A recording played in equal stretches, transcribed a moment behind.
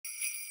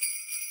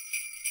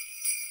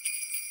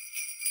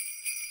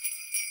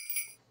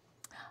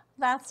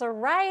That's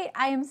right.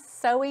 I am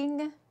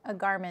sewing a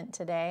garment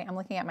today. I'm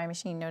looking at my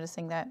machine,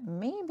 noticing that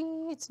maybe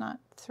it's not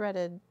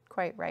threaded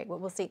quite right. Well,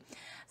 we'll see.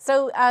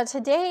 So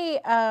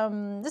today,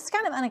 this is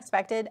kind of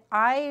unexpected.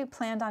 I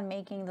planned on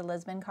making the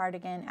Lisbon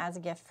cardigan as a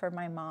gift for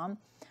my mom,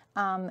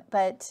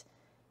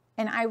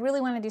 and I really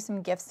want to do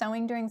some gift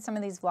sewing during some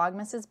of these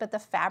Vlogmases, but the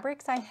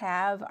fabrics I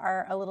have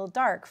are a little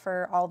dark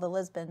for all the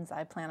Lisbons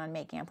I plan on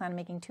making. I plan on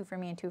making 2 for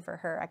me and 2 for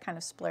her. I kind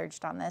of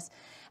splurged on this.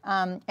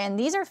 And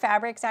these are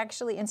fabrics,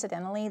 actually,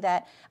 incidentally,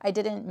 that I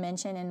didn't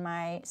mention in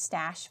my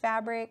stash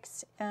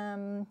fabrics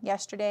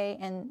yesterday,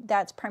 and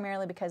that's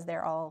primarily because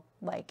they're all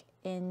like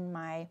in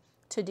my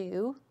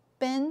to-do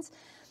bins.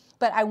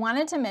 But I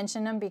wanted to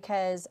mention them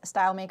because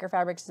Style Maker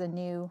Fabrics is a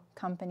new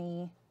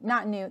company.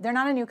 Not new, they're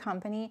not a new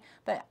company,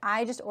 but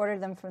I just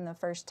ordered them from the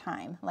first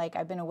time. Like,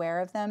 I've been aware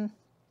of them.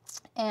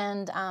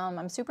 And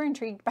I'm super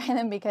intrigued by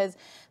them because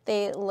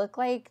they look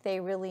like they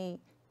really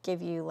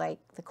give you like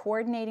the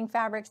coordinating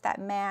fabrics that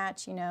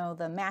match, you know,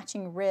 the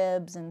matching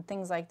ribs and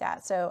things like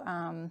that. So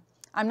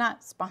I'm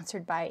not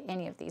sponsored by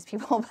any of these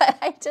people, but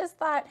I just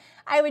thought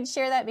I would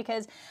share that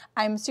because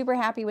I'm super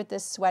happy with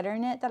this sweater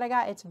knit that I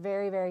got. It's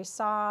very, very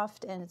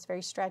soft and it's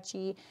very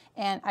stretchy.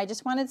 And I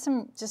just wanted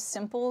some just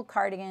simple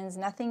cardigans,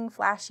 nothing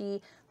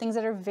flashy, things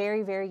that are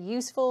very, very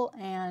useful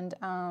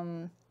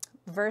and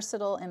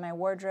versatile in my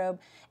wardrobe.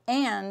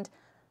 And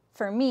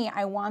for me,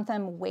 I want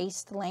them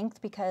waist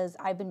length because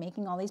I've been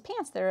making all these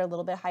pants that are a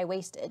little bit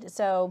high-waisted.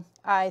 So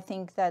I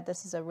think that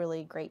this is a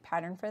really great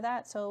pattern for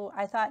that. So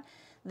I thought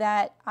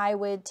that I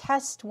would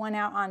test one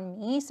out on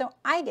me, so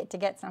I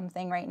get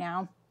something right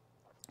now,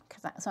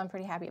 so I'm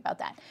pretty happy about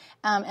that.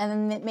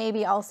 And then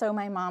maybe also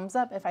my mom's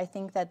up if I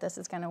think that this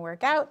is going to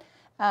work out,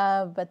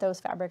 but those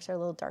fabrics are a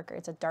little darker.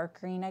 It's a dark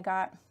green I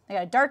got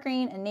a dark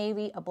green, a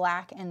navy, a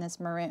black, and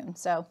this maroon.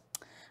 So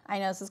I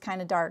know this is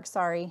kind of dark,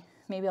 sorry.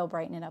 Maybe I'll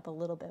brighten it up a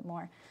little bit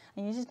more.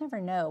 And you just never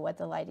know what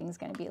the lighting's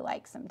going to be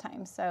like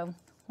sometimes, so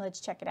let's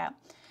check it out.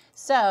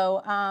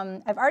 So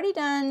I've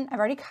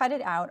already cut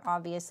it out,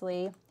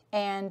 obviously.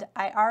 And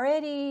I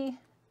already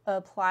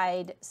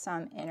applied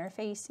some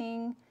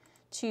interfacing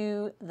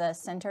to the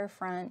center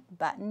front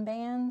button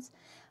bands.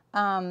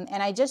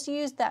 And I just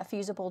used that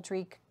fusible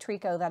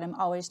tricot that I'm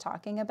always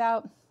talking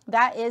about.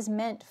 That is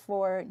meant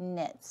for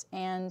knits.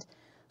 And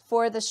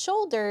for the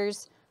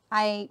shoulders,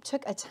 I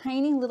took a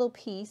tiny little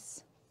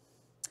piece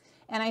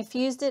and I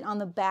fused it on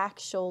the back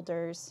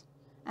shoulders.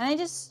 And I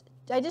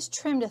just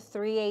trimmed a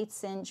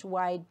 3/8 inch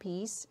wide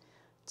piece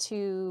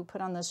to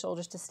put on the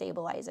shoulders to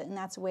stabilize it. And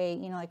that's a way,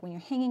 you know, like when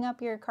you're hanging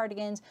up your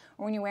cardigans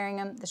or when you're wearing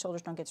them, the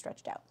shoulders don't get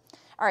stretched out.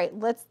 All right,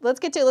 let's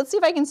get to it. Let's see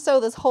if I can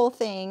sew this whole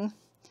thing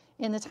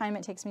in the time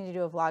it takes me to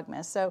do a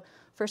Vlogmas. So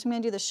first I'm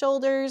going to do the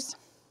shoulders,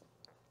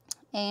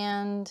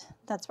 and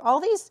that's all.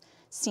 These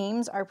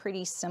seams are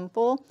pretty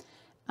simple.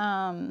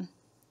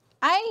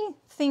 I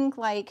think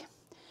like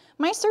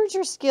my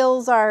serger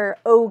skills are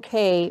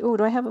okay. Oh,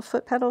 do I have a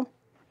foot pedal?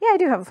 Yeah, I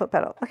do have a foot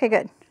pedal. Okay,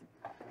 good.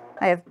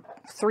 I have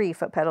 3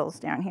 foot pedals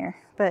down here,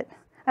 but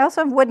I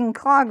also have wooden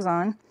clogs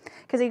on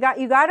because you got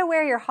to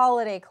wear your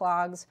holiday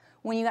clogs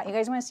when you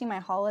guys want to see my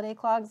holiday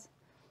clogs?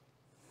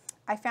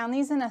 I found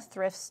these in a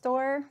thrift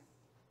store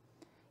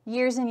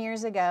years and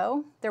years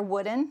ago. They're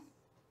wooden.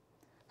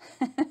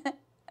 They're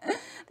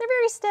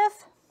very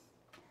stiff.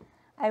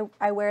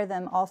 I wear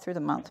them all through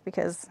the month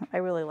because I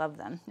really love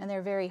them, and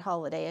they're very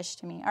holiday-ish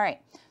to me. All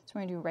right, so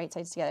we're gonna do right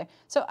sides together.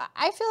 So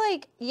I feel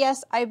like,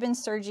 yes, I've been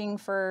serging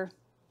for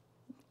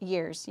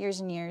years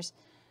and years.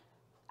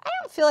 I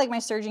don't feel like my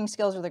serging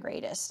skills are the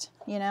greatest,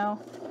 you know?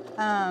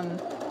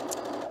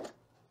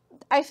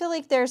 I feel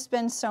like there's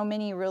been so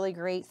many really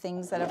great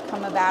things that have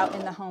come about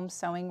in the home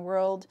sewing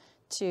world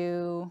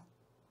to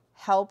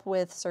help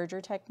with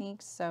serger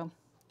techniques, so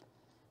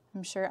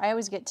I'm sure I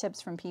always get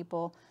tips from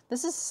people.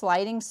 This is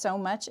sliding so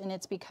much, and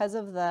it's because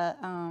of the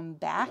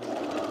back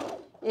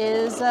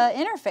is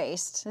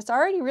interfaced. It's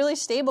already really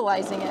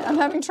stabilizing it. I'm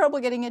having trouble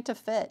getting it to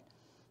fit.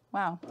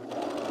 Wow.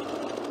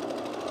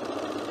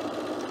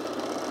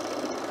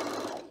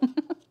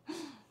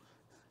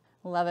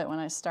 Love it when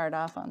I start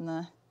off on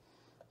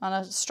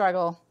a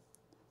struggle.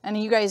 And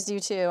you guys do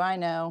too, I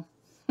know.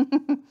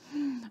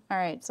 All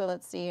right, so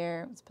let's see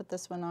here. Let's put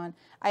this one on.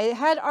 I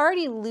had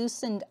already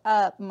loosened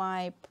up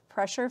my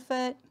presser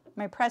foot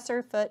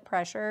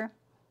pressure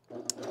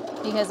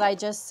because I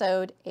just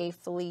sewed a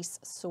fleece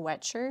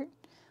sweatshirt.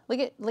 Look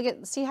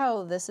at, see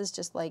how this is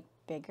just like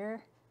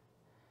bigger?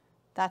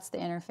 That's the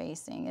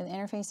interfacing. And the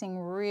interfacing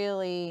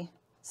really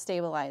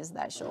stabilized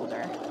that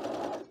shoulder.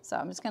 So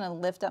I'm just gonna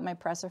lift up my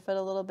presser foot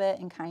a little bit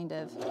and kind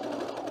of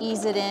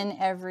ease it in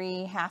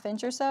every ½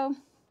 inch or so.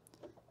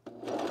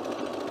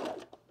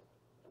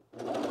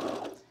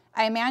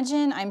 I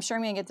imagine, I'm sure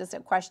I'm gonna get this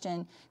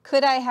question,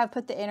 could I have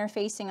put the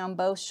interfacing on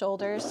both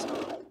shoulders?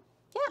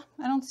 Yeah,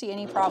 I don't see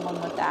any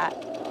problem with that.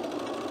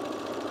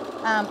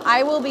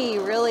 I will be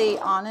really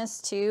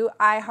honest too,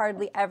 I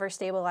hardly ever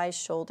stabilize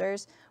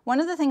shoulders. One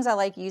of the things I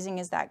like using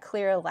is that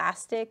clear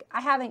elastic.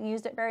 I haven't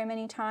used it very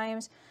many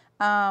times,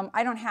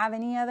 I don't have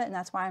any of it, and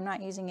that's why I'm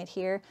not using it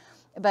here.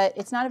 But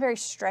it's not a very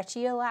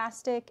stretchy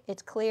elastic.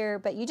 It's clear,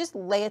 but you just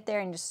lay it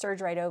there and just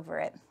serge right over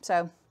it.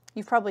 So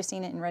you've probably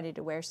seen it in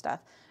ready-to-wear stuff.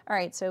 All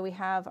right, so we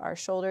have our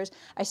shoulders.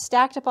 I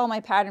stacked up all my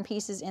pattern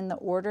pieces in the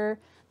order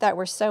that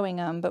we're sewing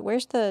them, but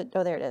where's the,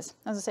 oh, there it is.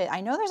 I was gonna say,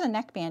 I know there's a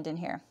neckband in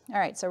here. All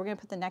right, so we're gonna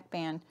put the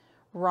neckband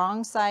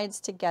wrong sides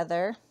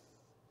together,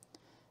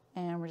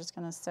 and we're just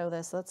gonna sew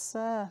this.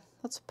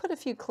 Let's put a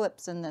few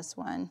clips in this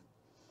one.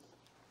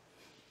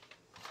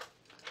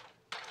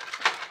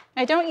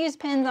 I don't use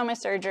pins on my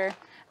serger.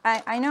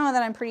 I know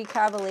that I'm pretty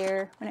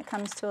cavalier when it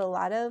comes to a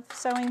lot of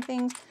sewing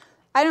things.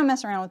 I don't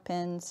mess around with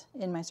pins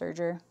in my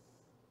serger.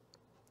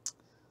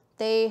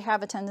 They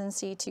have a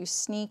tendency to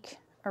sneak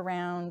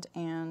around,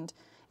 and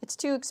it's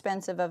too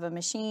expensive of a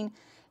machine.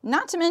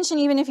 Not to mention,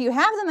 even if you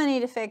have the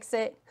money to fix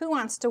it, who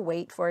wants to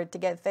wait for it to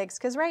get fixed?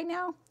 Because right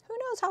now, who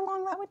knows how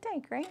long that would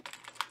take, right?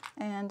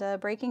 And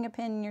breaking a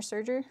pin in your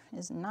serger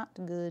is not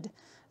good.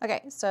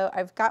 Okay, so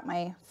I've got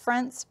my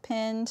fronts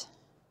pinned.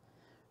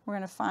 We're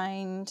gonna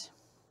find,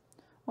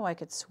 oh, I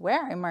could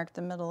swear I marked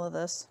the middle of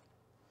this.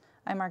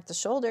 I marked the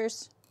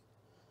shoulders.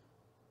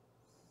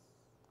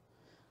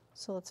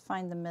 So let's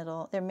find the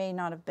middle. There may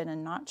not have been a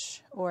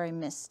notch, or I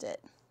missed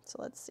it. So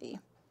let's see.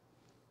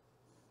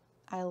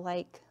 I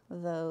like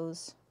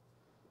those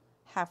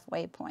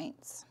halfway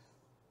points.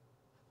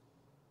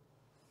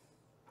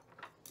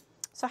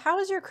 So how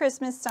is your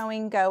Christmas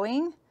sewing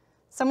going?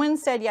 Someone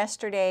said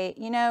yesterday,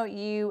 you know,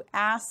 you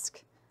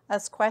ask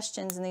us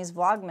questions in these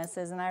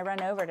Vlogmases, and I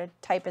run over to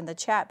type in the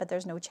chat, but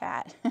there's no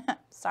chat.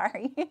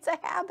 Sorry, it's a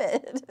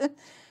habit.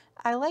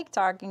 I like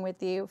talking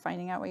with you,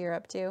 finding out what you're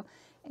up to.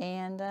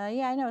 And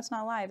yeah, I know it's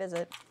not live, is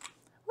it?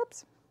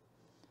 Whoops.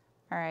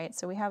 All right,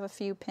 so we have a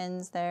few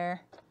pins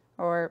there,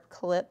 or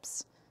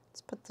clips.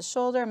 Let's put the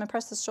shoulder, I'm gonna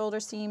press the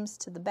shoulder seams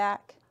to the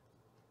back.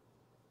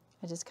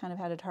 I just kind of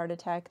had a heart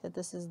attack that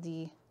this is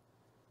the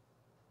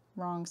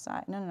wrong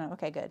side. No,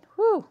 okay, good.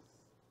 Whew.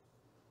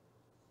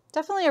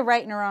 Definitely a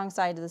right and a wrong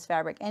side to this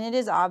fabric, and it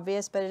is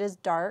obvious, but it is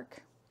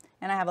dark,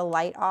 and I have a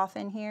light off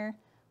in here,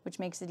 which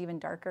makes it even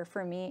darker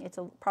for me. It's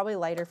probably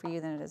lighter for you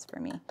than it is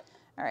for me.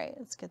 All right,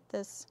 let's get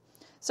this.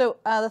 So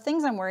the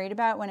things I'm worried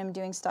about when I'm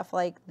doing stuff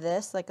like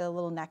this, like a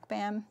little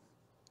neckband,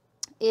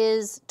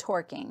 is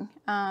torquing.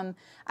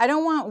 I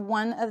don't want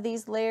one of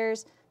these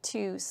layers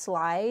to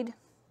slide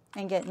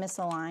and get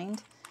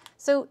misaligned.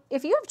 So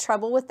if you have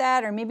trouble with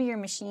that, or maybe your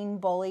machine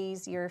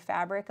bullies your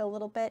fabric a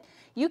little bit,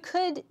 you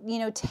could, you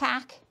know,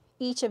 tack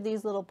each of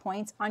these little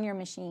points on your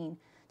machine.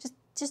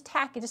 Just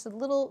tack it, just a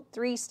little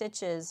 3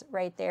 stitches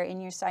right there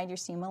in your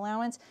seam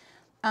allowance.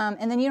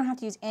 And then you don't have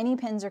to use any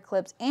pins or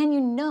clips, and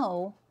you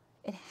know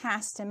it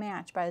has to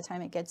match by the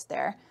time it gets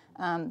there.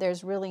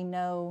 There's really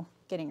no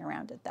getting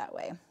around it that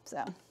way.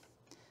 So,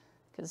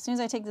 because as soon as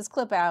I take this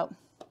clip out,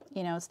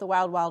 you know, it's the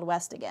wild, wild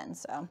west again.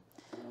 So, all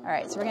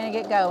right, so we're gonna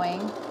get going.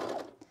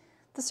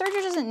 The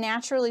serger doesn't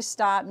naturally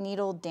stop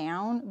needle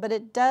down, but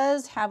it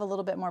does have a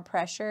little bit more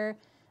pressure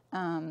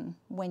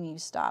when you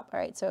stop. All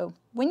right, so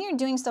when you're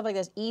doing stuff like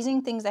this,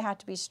 easing things that have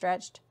to be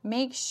stretched,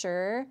 make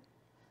sure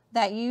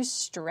that you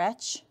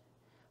stretch,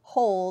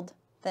 hold,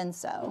 then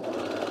sew.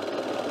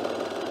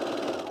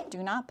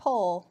 Do not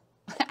pull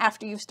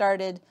after you've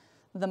started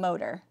the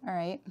motor, all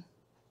right?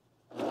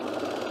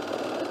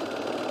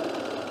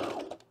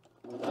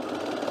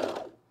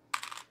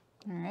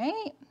 All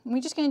right,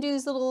 we're just gonna do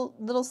these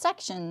little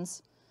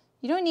sections.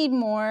 You don't need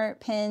more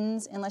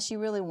pins unless you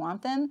really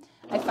want them.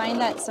 I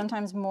find that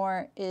sometimes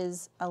more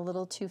is a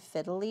little too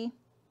fiddly.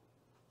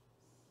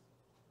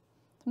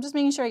 I'm just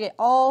making sure I get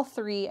all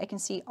 3. I can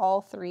see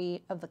all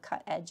 3 of the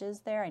cut edges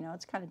there. I know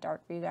it's kind of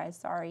dark for you guys,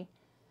 sorry.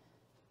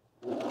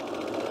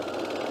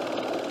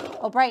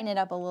 I'll brighten it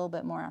up a little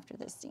bit more after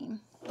this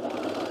seam.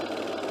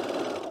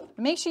 But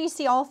make sure you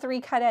see all 3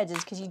 cut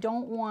edges, because you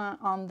don't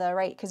want on the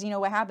right, because you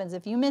know what happens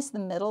if you miss the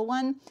middle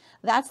one,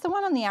 that's the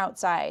one on the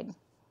outside.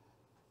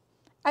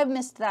 I've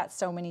missed that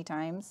so many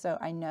times, so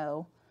I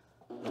know.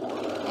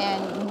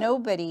 And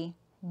nobody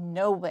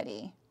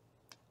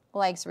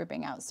likes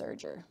ripping out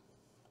serger.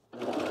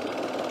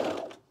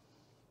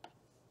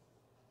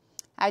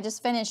 I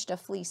just finished a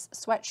fleece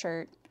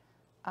sweatshirt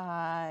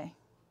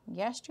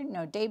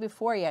day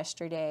before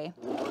yesterday,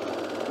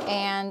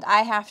 and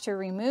I have to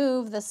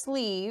remove the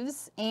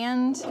sleeves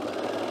and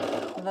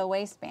the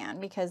waistband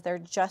because they're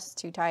just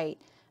too tight.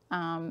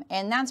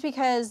 And that's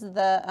because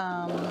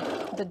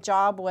the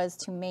job was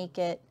to make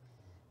it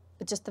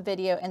just the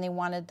video, and they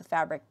wanted the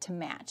fabric to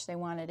match. They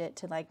wanted it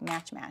to like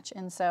match.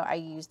 And so I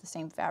used the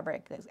same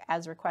fabric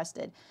as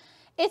requested.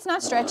 It's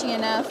not stretchy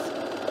enough.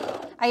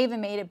 I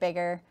even made it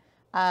bigger,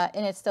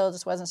 and it still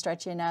just wasn't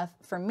stretchy enough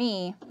for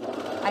me.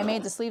 I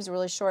made the sleeves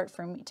really short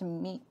for me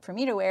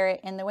to wear it,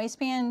 and the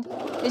waistband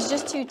is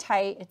just too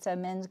tight. It's a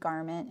men's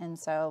garment, and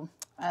so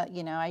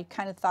you know, I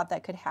kind of thought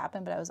that could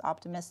happen, but I was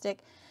optimistic.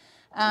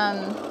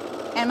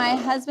 And my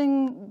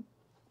husband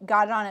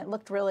got it on. It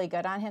looked really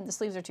good on him. The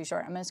sleeves are too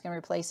short. I'm just going to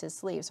replace his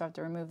sleeves, so I have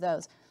to remove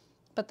those.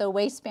 But the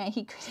waistband,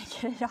 he couldn't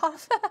get it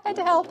off. I had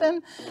to help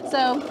him.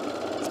 So,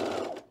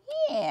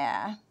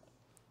 yeah.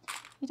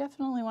 You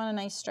definitely want a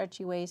nice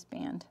stretchy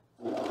waistband.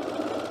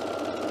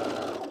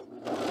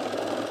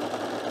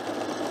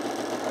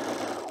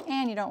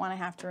 And you don't want to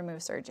have to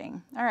remove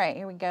serging. All right,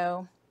 here we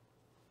go.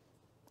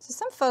 So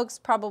some folks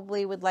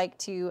probably would like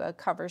to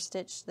cover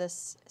stitch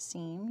this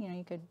seam. You know,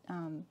 you could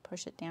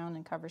push it down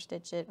and cover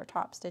stitch it or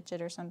top stitch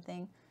it or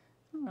something.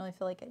 I don't really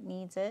feel like it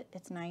needs it.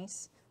 It's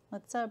nice.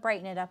 Let's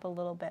brighten it up a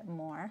little bit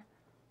more.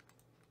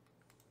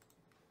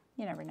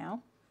 You never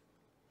know.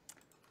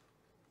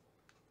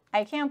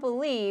 I can't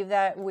believe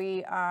that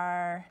we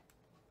are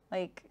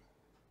like,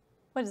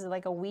 what is it,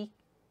 like a week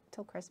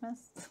till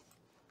Christmas?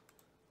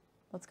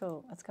 Let's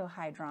go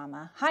high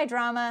drama. High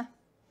drama.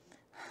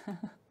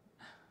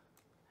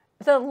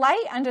 The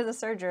light under the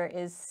serger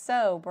is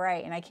so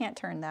bright and I can't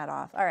turn that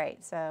off. All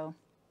right, so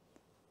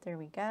there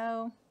we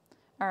go.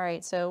 All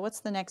right, so what's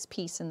the next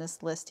piece in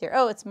this list here?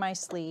 Oh, it's my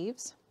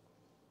sleeves.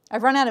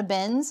 I've run out of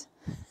bins.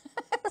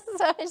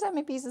 So I just have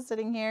my pieces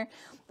sitting here.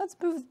 Let's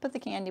put the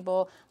candy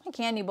bowl. My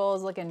candy bowl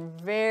is looking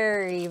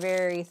very,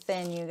 very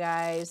thin, you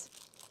guys.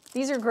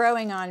 These are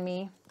growing on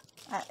me.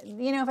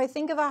 You know, if I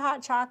think of a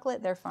hot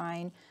chocolate, they're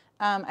fine.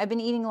 I've been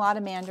eating a lot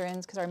of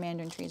mandarins because our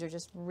mandarin trees are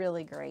just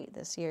really great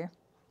this year.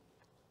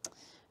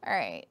 All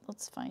right,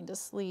 let's find a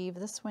sleeve.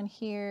 This one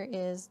here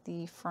is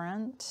the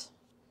front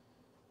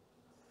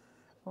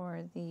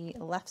or the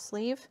left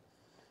sleeve.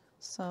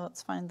 So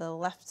let's find the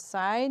left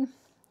side.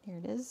 Here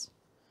it is.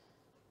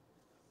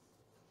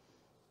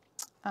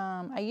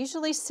 I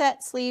usually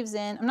set sleeves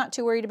in. I'm not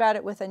too worried about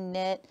it with a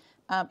knit.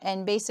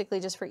 And basically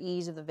just for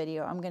ease of the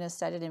video, I'm going to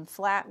set it in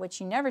flat, which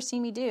you never see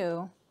me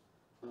do.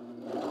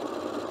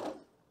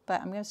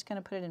 But I'm just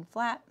going to put it in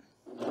flat.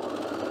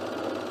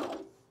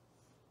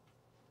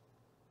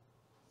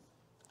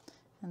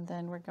 And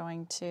then we're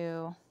going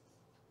to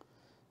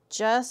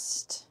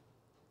just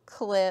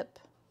clip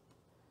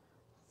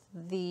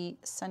the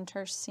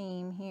center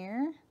seam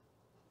here,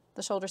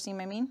 the shoulder seam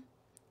I mean,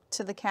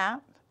 to the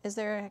cap. Is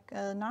there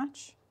a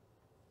notch?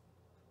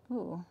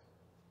 Ooh,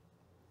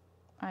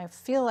 I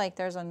feel like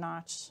there's a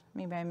notch.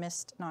 Maybe I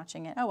missed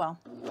notching it. Oh well,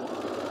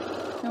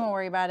 we won't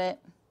worry about it.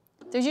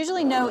 There's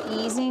usually no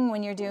easing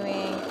when you're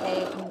doing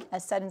a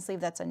set-in sleeve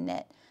that's a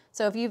knit.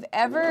 So if you've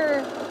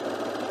ever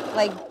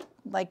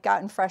like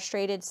gotten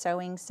frustrated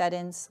sewing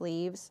set-in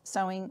sleeves,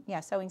 sewing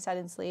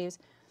set-in sleeves,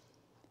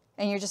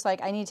 and you're just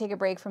like, I need to take a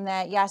break from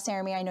that. Yeah,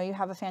 Saremy, I know you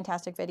have a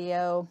fantastic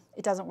video.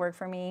 It doesn't work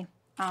for me,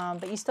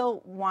 but you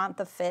still want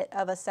the fit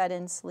of a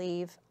set-in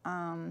sleeve,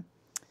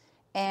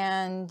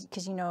 and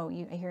because you know,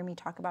 you hear me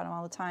talk about them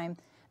all the time.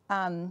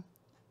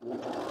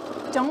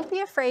 Don't be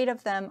afraid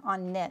of them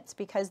on knits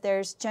because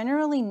there's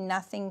generally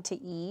nothing to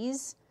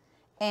ease.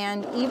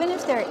 And even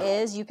if there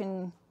is, you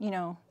can, you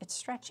know, it's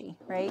stretchy,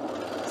 right?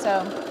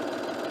 So,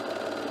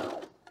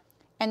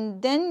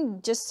 and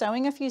then just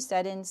sewing a few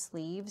set-in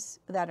sleeves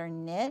that are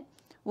knit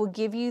will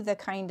give you the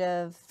kind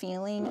of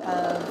feeling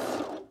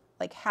of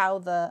like how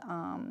the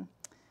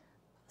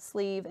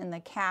sleeve and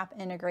the cap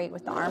integrate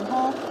with the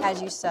armhole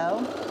as you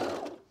sew.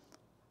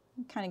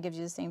 It kind of gives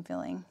you the same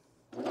feeling.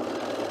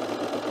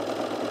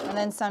 And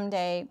then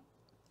someday,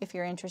 if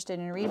you're interested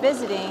in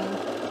revisiting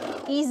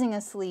easing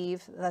a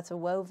sleeve that's a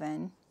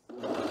woven,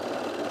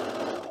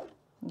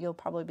 you'll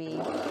probably be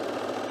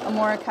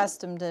more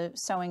accustomed to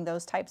sewing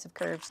those types of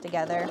curves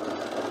together,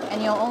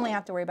 and you'll only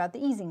have to worry about the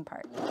easing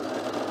part.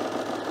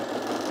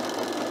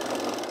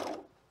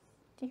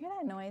 Do you hear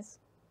that noise?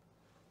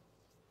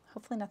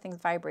 Hopefully nothing's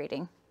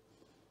vibrating.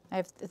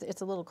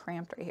 It's a little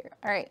cramped right here.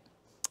 All right,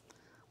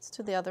 let's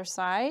do the other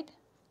side.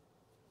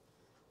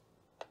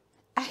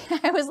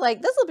 I was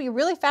like, this will be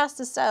really fast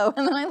to sew.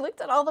 And then I looked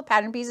at all the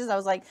pattern pieces. I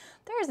was like,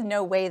 there's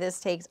no way this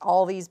takes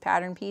all these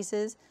pattern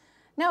pieces.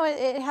 No,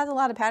 it has a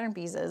lot of pattern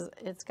pieces.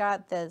 It's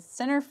got the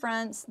center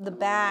fronts, the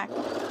back,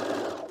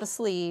 the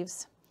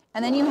sleeves,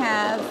 and then you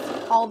have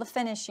all the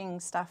finishing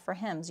stuff for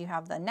hems. You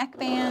have the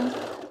neckband,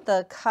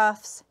 the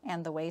cuffs,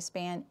 and the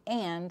waistband,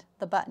 and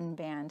the button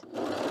band.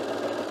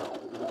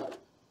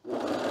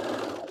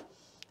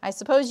 I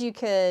suppose you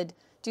could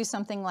do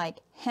something like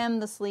hem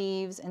the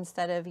sleeves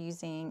instead of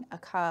using a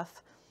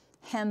cuff,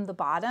 hem the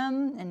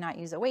bottom and not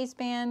use a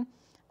waistband.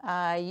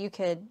 You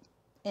could,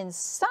 in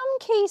some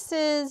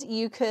cases,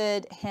 you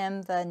could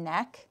hem the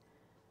neck.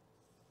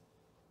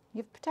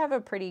 You have to have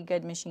a pretty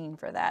good machine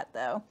for that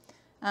though.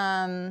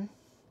 And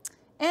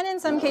in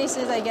some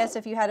cases, I guess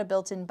if you had a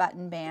built-in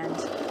button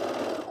band,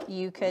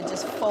 you could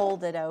just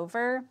fold it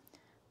over.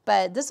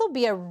 But this will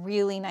be a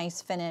really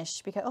nice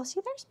finish because, oh,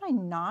 see, there's my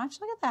notch.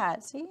 Look at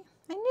that, see?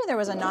 I knew there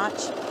was a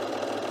notch.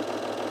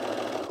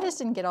 I just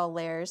didn't get all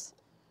layers.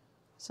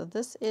 So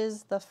this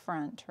is the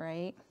front,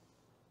 right?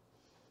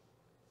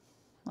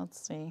 Let's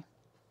see.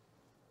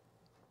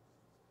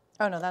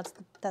 Oh no, that's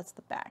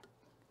the back.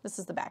 This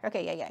is the back.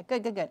 Okay, yeah.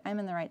 Good. I'm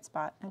in the right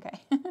spot. Okay.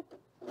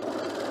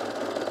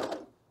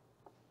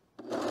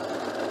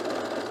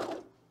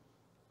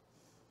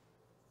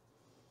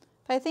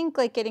 I think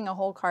like getting a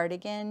whole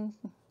cardigan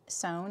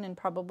sewn in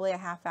probably a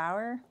half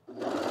hour.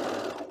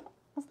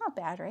 That's not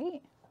bad,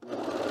 right?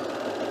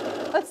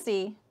 Let's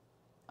see.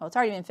 Oh, it's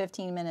already been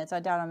 15 minutes. I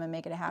doubt I'm gonna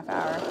make it a half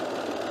hour.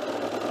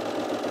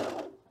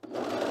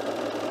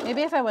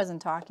 Maybe if I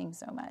wasn't talking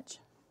so much.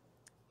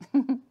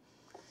 All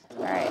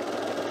right.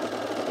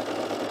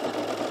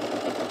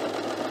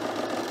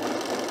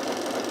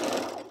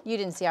 You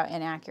didn't see how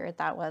inaccurate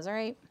that was, all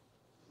right?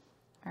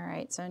 All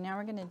right, so now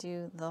we're gonna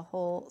do the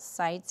whole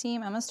side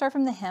seam. I'm gonna start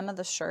from the hem of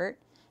the shirt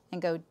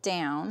and go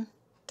down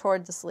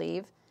toward the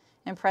sleeve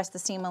and press the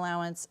seam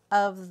allowance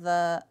of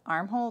the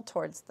armhole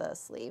towards the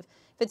sleeve.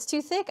 If it's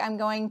too thick, I'm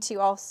going to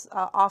also,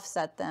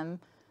 offset them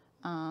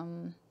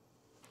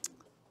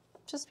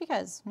just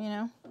because, you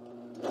know,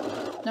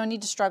 no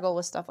need to struggle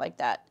with stuff like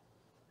that.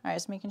 All right,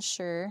 just making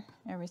sure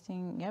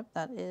everything, yep,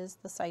 that is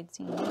the side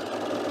seam.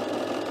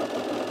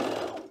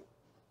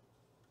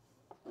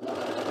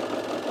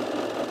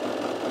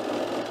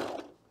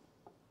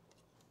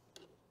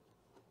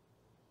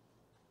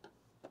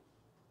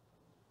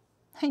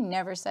 I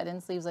never set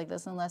in sleeves like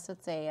this unless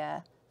it's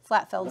a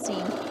flat felled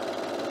seam.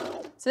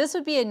 So this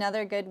would be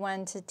another good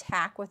one to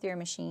tack with your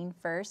machine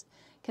first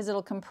because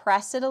it'll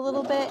compress it a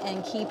little bit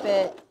and keep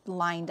it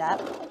lined up.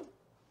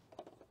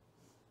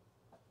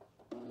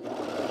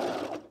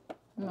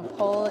 I'm gonna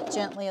pull it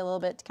gently a little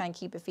bit to kind of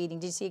keep it feeding.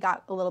 Do you see it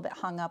got a little bit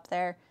hung up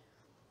there?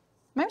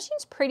 My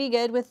machine's pretty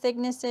good with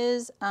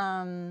thicknesses.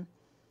 I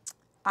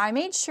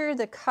made sure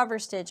the cover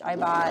stitch I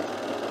bought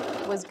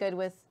was good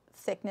with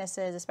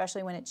thicknesses,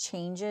 especially when it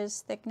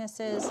changes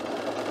thicknesses.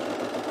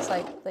 It's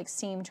like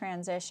seam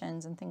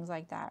transitions and things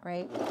like that,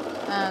 right?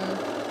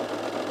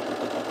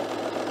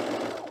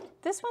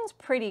 This one's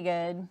pretty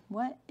good.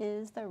 What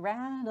is the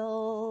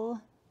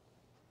rattle?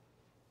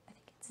 I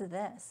think it's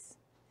this.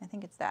 I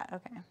think it's that,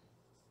 okay.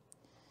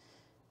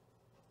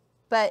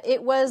 But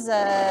it was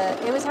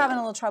having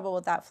a little trouble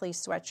with that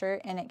fleece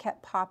sweatshirt and it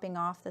kept popping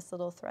off this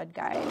little thread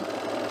guide.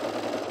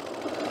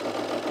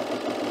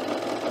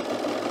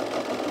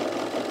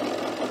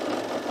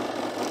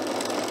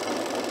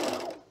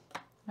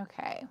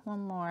 Okay,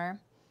 one more.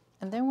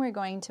 And then we're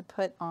going to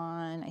put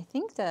on, I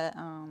think, the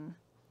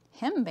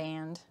hem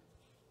band.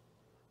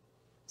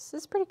 This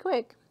is pretty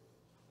quick.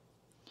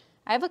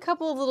 I have a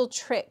couple of little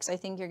tricks I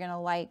think you're gonna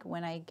like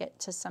when I get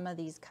to some of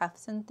these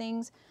cuffs and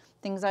things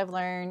I've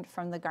learned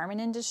from the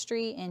garment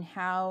industry and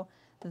how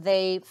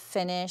they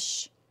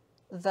finish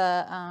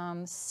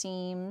the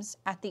seams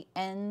at the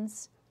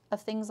ends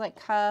of things like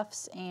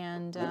cuffs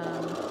and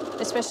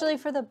especially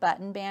for the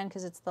button band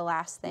because it's the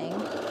last thing.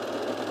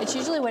 It's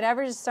usually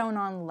whatever is sewn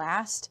on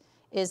last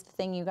is the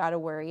thing you got to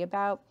worry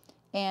about.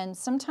 And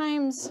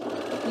sometimes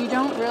you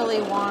don't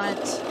really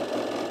want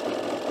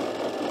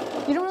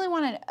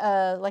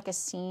like a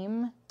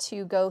seam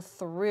to go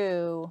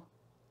through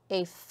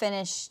a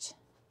finished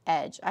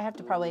edge. I have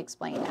to probably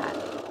explain that.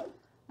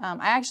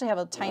 I actually have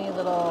a tiny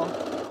little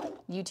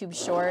YouTube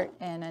short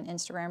and an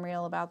Instagram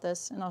reel about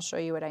this, and I'll show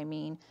you what I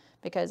mean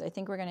because I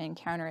think we're going to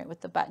encounter it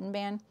with the button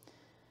band.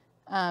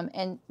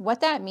 And what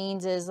that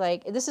means is,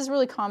 like, this is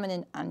really common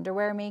in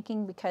underwear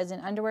making because in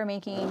underwear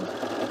making,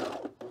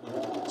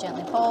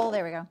 gently pull,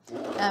 there we go.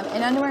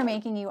 In underwear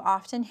making, you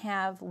often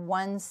have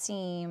one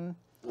seam,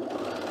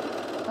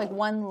 like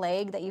one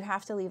leg that you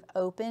have to leave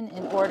open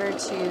in order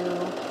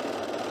to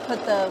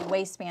put the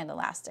waistband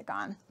elastic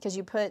on because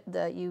you put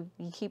you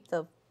keep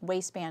the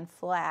waistband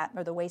flat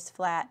or the waist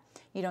flat.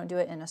 You don't do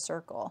it in a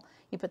circle.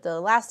 You put the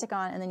elastic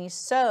on and then you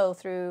sew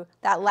through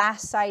that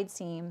last side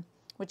seam,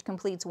 which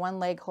completes one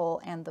leg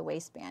hole and the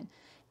waistband.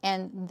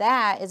 And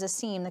that is a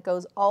seam that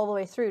goes all the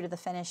way through to the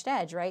finished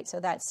edge, right? So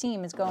that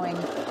seam is going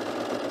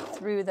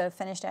through the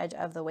finished edge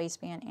of the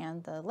waistband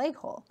and the leg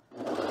hole.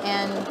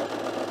 And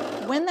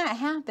when that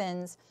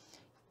happens,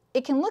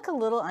 it can look a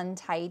little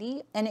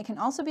untidy and it can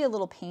also be a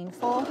little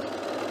painful.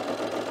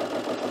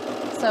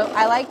 So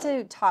I like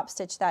to top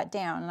stitch that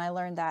down, and I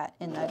learned that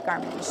in the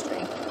garment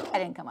industry. I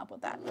didn't come up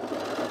with that.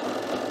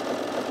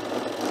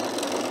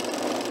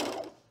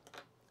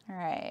 All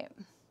right.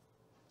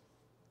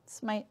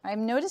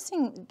 I'm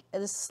noticing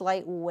this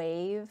slight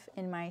wave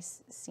in my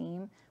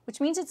seam, which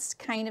means it's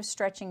kind of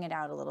stretching it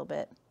out a little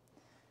bit.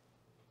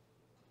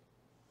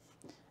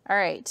 All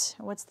right,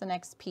 what's the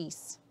next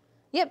piece?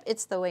 Yep,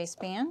 it's the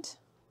waistband.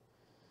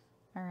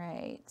 All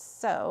right,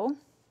 so I'm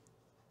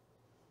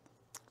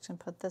just gonna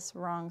put this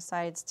wrong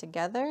sides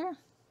together.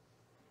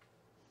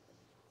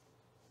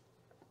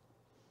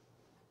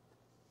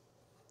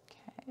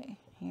 Okay,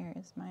 here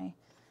is my,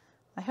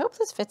 I hope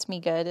this fits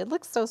me good. It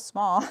looks so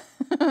small.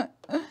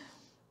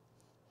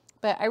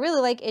 But I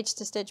really like itch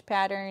to stitch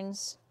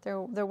patterns. They're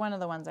one of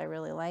the ones I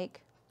really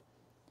like.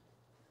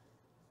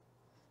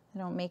 I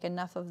don't make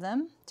enough of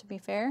them, to be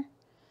fair.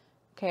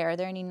 Okay, are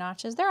there any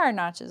notches? There are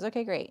notches.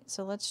 Okay, great.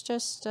 So let's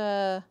just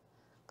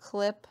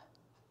clip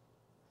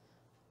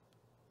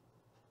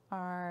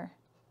our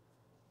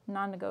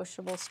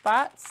non-negotiable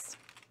spots.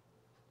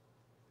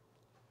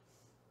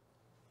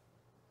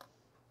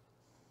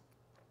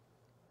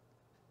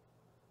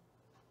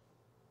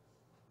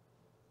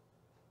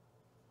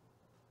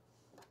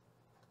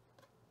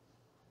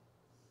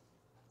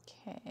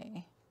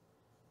 Okay.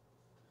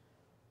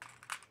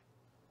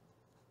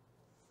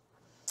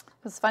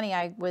 It was funny,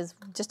 I was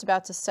just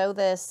about to sew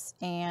this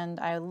and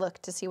I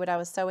looked to see what I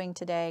was sewing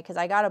today because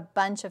I got a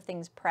bunch of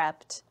things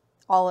prepped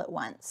all at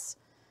once.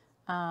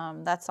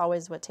 That's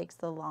always what takes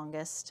the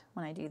longest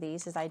when I do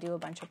these, is I do a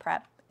bunch of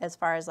prep as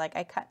far as like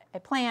I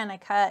plan, I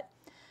cut,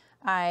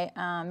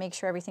 I make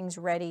sure everything's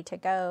ready to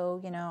go,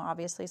 you know,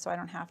 obviously, so I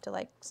don't have to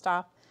like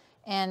stop.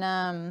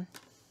 And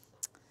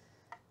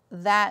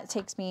that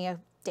takes me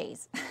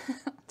days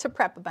to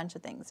prep a bunch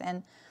of things,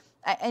 and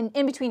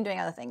in between doing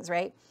other things,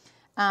 right?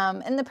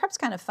 And the prep's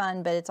kind of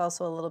fun, but it's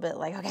also a little bit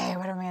like, okay,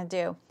 what am I gonna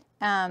do?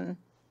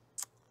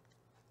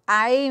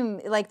 I'm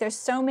like, there's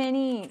so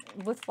many,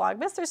 with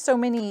Vlogmas, there's so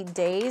many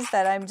days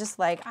that I'm just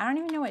like, I don't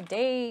even know what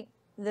day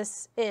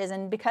this is.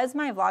 And because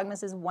my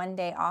Vlogmas is one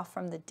day off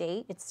from the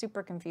date, it's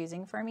super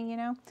confusing for me, you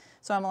know?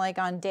 So I'm like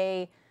on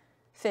day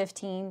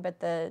 15, but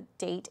the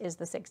date is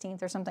the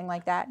 16th or something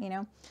like that, you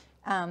know?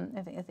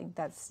 I think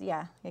that's,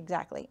 yeah,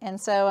 exactly.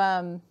 And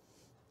so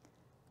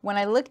when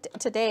I looked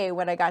today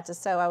what I got to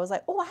sew, I was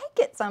like, oh, I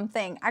get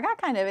something. I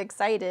got kind of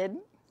excited.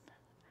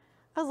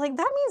 I was like,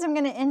 that means I'm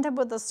going to end up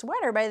with a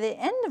sweater by the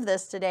end of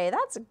this today.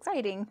 That's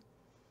exciting.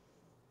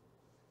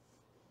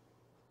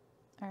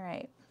 All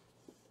right.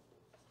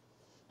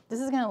 This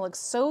is going to look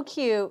so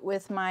cute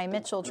with my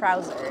Mitchell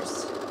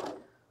trousers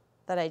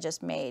that I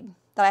just made,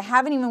 that I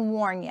haven't even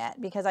worn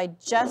yet because I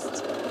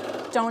just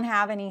don't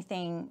have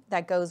anything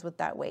that goes with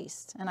that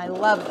waist, and I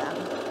love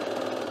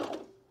them.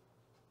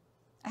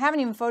 I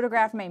haven't even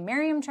photographed my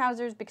Miriam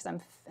trousers because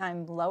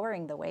I'm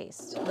lowering the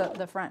waist,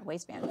 the front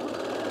waistband.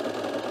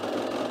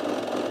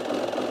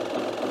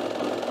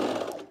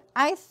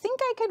 I think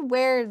I could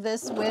wear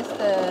this with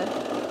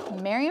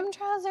the Miriam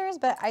trousers,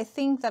 but I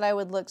think that I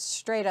would look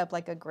straight up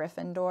like a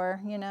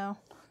Gryffindor, you know,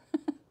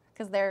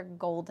 because they're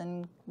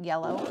golden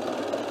yellow.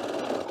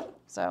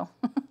 So.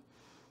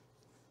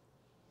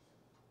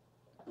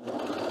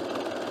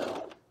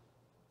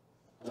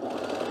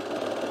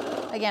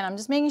 Again, I'm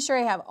just making sure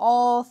I have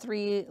all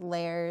 3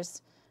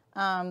 layers.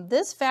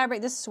 This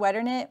fabric, this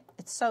sweater knit,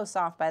 it's so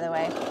soft, by the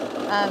way.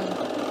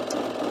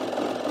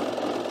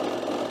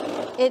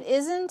 It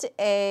isn't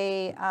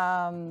a,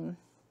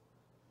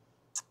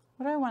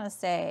 what do I want to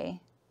say?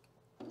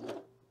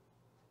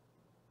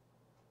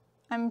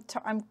 I'm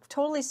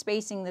totally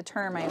spacing the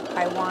term.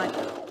 I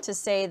want to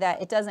say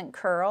that it doesn't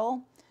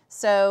curl.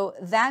 So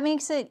that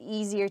makes it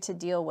easier to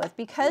deal with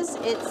because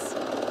it's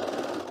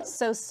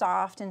so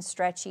soft and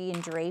stretchy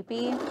and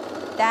drapey.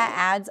 That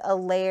adds a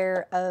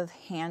layer of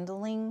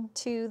handling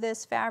to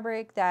this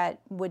fabric that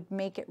would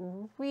make it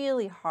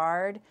really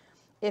hard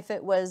if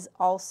it was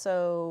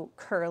also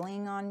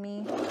curling on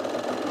me.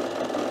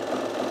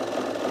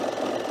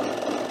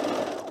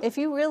 If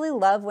you really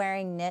love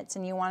wearing knits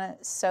and you want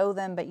to sew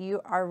them, but you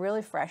are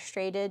really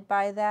frustrated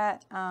by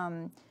that,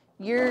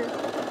 you're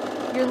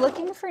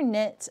looking for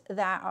knits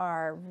that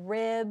are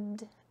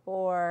ribbed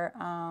or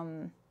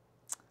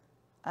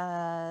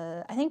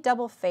I think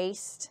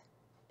double-faced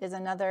is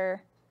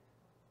another.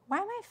 Why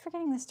am I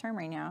forgetting this term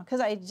right now? Because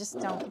I just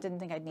didn't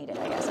think I'd need it,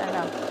 I guess. I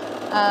don't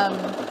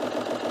know.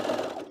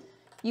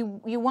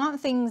 You want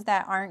things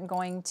that aren't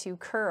going to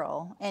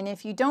curl. And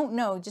if you don't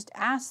know, just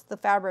ask the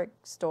fabric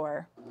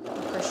store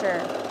for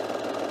sure.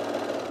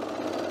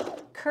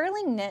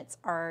 Curling knits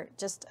are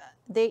just,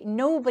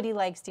 nobody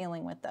likes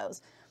dealing with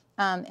those.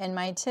 And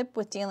my tip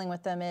with dealing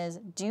with them is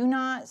do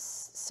not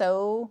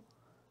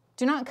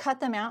cut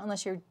them out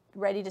unless you're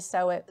ready to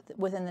sew it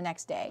within the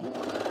next day.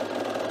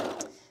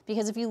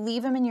 Because if you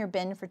leave them in your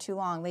bin for too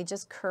long, they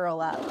just curl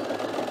up.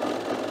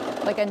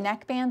 Like a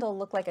neckband will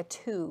look like a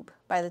tube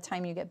by the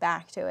time you get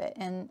back to it.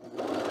 And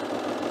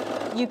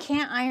you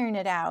can't iron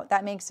it out.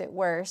 That makes it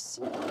worse.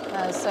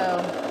 So,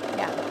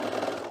 yeah.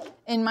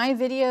 In my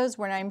videos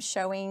when I'm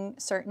showing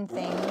certain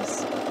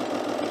things,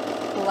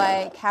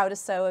 like how to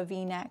sew a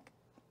V-neck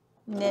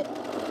knit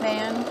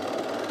band,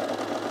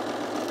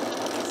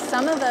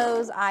 some of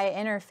those I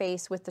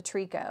interface with the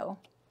tricot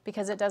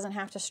because it doesn't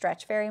have to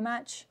stretch very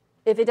much.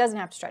 If it doesn't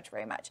have to stretch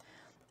very much.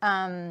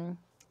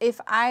 If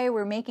I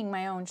were making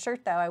my own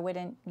shirt, though, I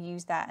wouldn't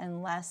use that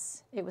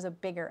unless it was a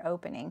bigger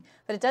opening.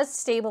 But it does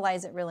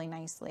stabilize it really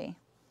nicely.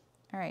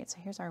 All right, so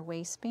here's our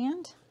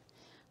waistband.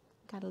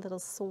 Got a little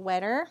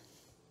sweater.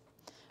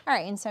 All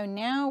right, and so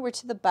now we're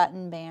to the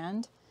button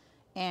band,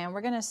 and we're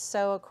going to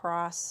sew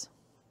across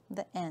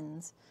the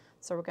ends.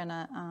 So we're going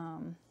to,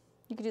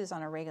 you could do this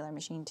on a regular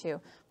machine, too.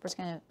 We're just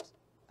going to,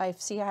 I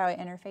see how I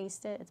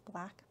interfaced it. It's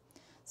black.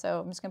 So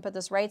I'm just going to put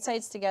this right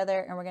sides together,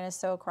 and we're going to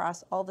sew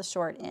across all the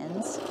short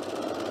ends.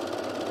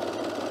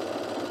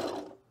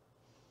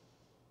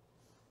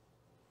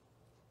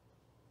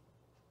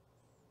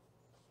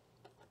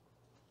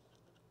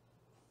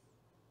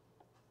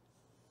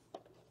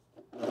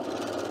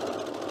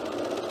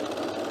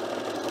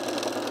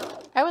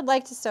 I would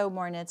like to sew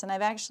more knits, and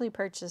I've actually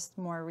purchased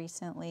more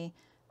recently,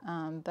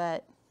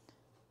 but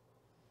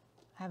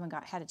I haven't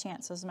had a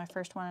chance. So this is my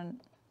first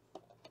one.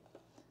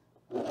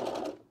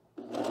 All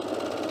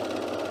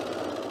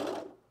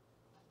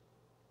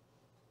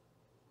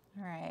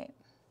right.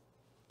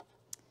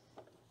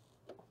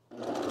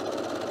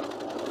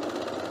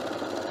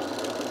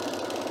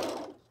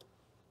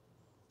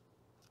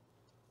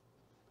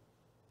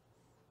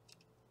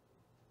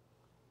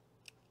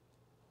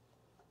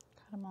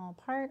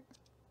 small part.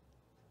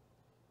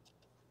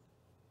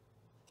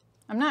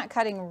 I'm not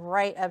cutting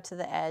right up to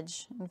the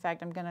edge. In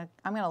fact, I'm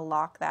gonna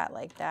lock that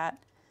like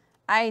that.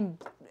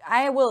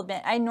 I will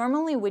admit, I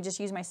normally would just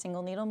use my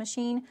single needle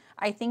machine.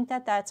 I think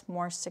that that's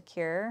more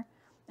secure,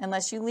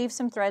 unless you leave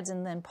some threads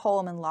and then pull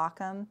them and lock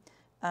them,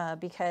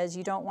 because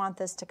you don't want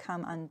this to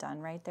come undone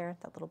right there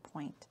at that little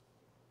point.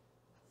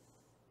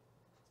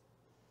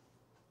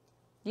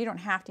 You don't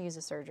have to use a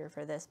serger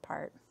for this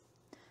part,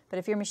 but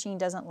if your machine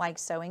doesn't like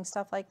sewing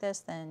stuff like this,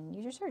 then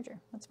use your serger.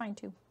 That's fine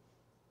too.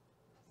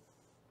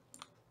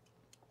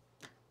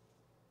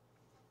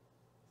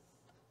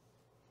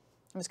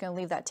 I'm just going to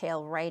leave that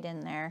tail right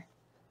in there.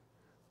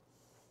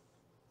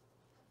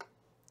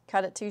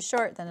 Cut it too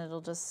short, then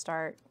it'll just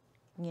start,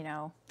 you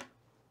know,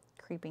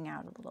 creeping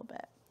out a little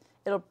bit.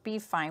 It'll be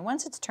fine.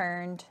 Once it's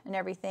turned and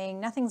everything,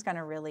 nothing's going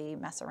to really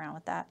mess around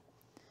with that.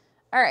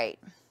 All right.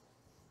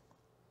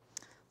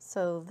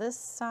 So this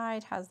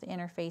side has the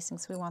interfacing,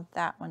 so we want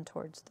that one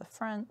towards the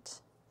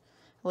front.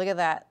 Look at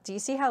that. Do you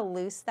see how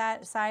loose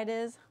that side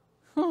is?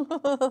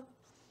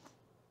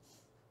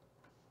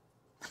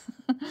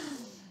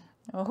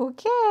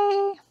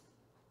 Okay.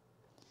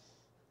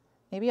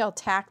 Maybe I'll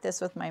tack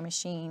this with my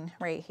machine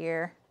right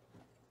here.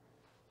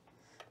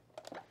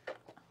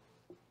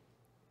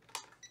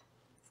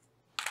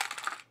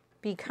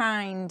 Be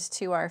kind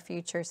to our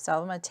future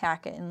self. I'm going to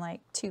tack it in like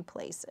 2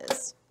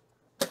 places.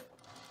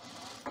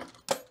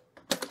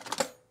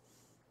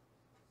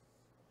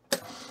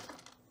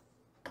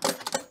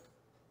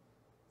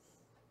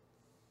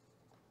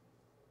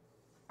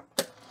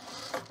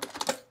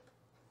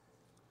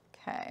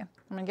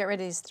 I'm going to get rid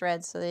of these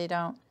threads so they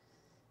don't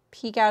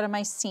peek out of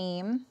my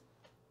seam.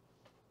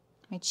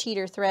 My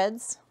cheater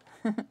threads.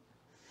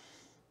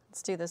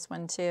 Let's do this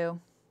one too.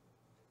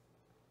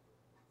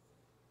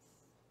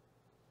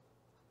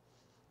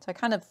 So I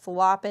kind of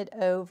flop it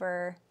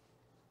over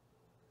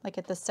like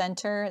at the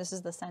center. This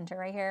is the center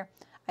right here.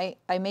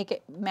 I make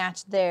it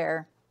match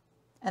there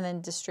and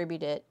then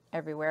distribute it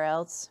everywhere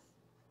else.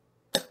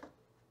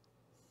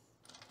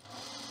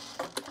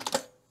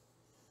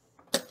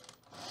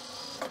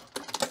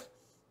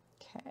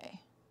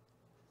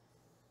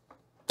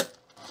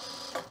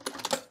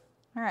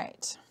 All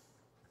right,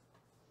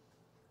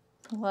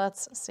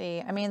 let's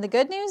see. I mean, the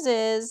good news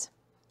is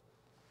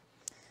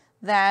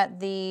that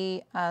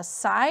the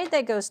side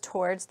that goes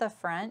towards the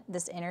front,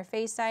 this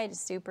interface side, is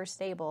super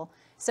stable.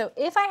 So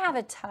if I have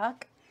a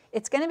tuck,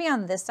 it's gonna be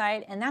on this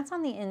side and that's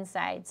on the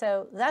inside.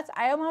 So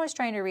I'm always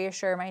trying to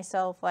reassure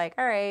myself like,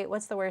 all right,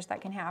 what's the worst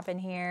that can happen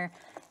here?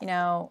 You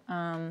know,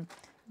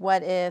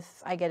 what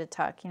if I get a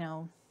tuck, you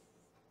know?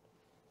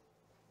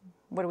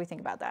 What do we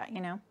think about that, you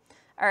know?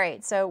 All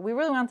right, so we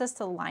really want this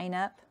to line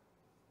up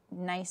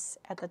nice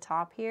at the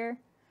top here.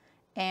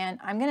 And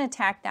I'm gonna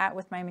tack that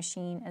with my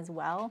machine as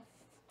well.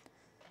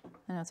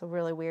 I know it's a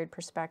really weird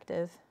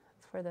perspective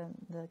for the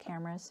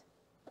cameras.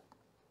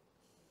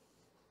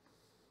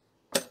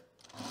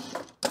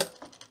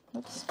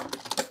 Oops.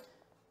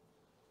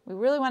 We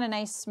really want a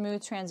nice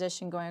smooth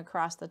transition going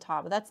across the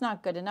top, but that's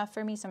not good enough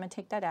for me, so I'm gonna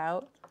take that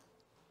out.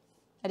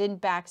 I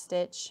didn't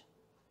backstitch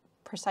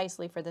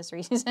precisely for this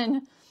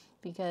reason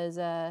because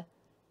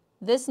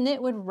this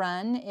knit would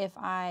run if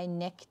I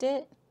nicked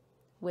it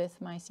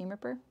with my seam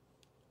ripper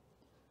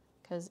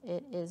because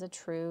it is a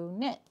true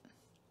knit.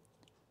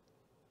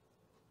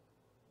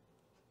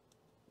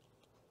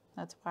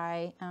 That's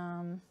why,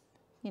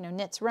 you know,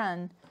 knits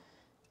run.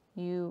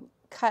 You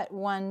cut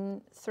one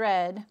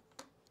thread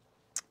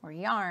or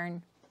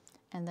yarn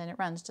and then it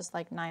runs just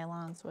like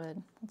nylons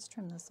would. Let's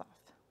trim this off.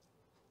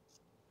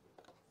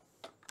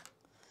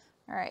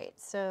 All right,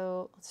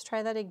 so let's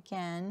try that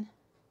again.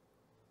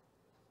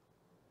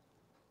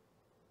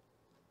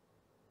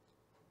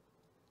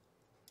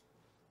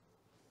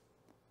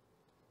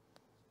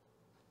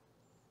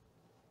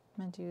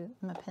 I'm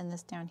gonna pin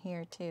this down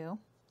here too.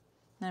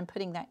 And I'm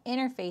putting that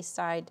interface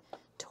side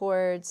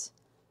towards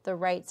the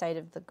right side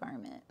of the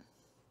garment. I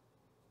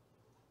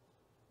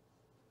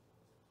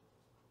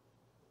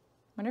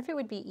wonder if it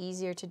would be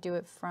easier to do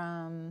it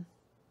from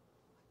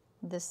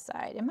this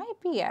side. It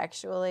might be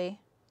actually.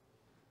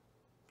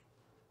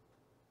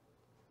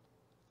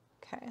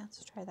 Okay,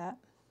 let's try that.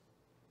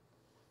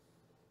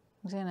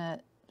 I'm just gonna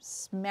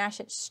smash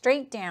it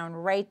straight down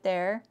right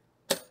there.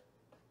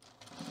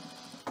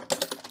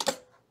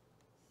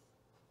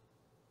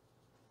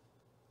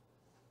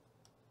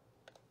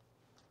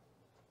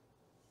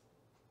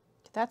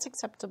 That's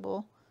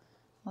acceptable.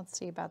 Let's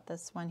see about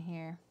this one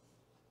here.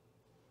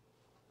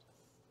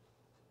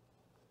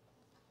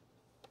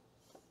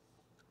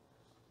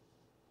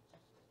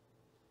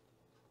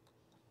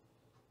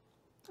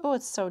 Oh,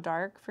 it's so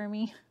dark for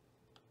me.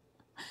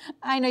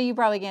 I know you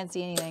probably can't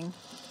see anything.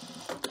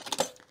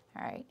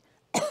 All right.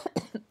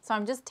 So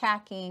I'm just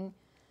tacking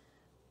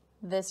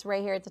this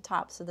right here at the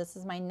top. So this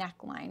is my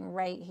neckline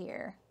right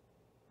here,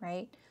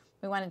 right?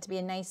 We want it to be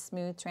a nice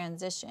smooth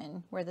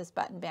transition where this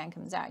button band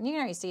comes out. And you can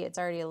already see it's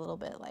already a little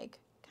bit like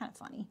kind of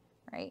funny,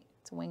 right?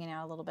 It's winging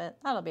out a little bit.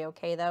 That'll be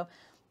okay though.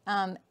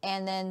 And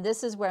then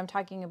this is where I'm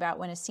talking about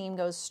when a seam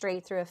goes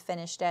straight through a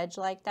finished edge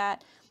like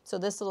that. So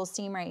this little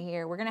seam right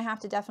here, we're gonna have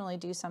to definitely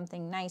do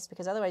something nice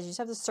because otherwise you just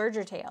have the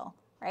serger tail,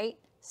 right?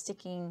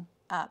 Sticking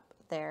up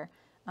there.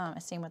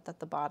 Same with at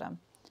the bottom.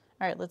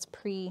 All right, let's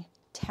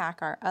pre-tack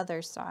our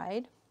other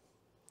side.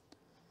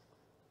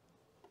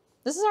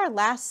 This is our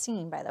last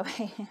seam, by the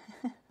way.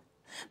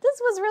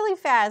 This was really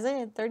fast. I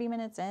had 30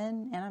 minutes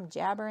in and I'm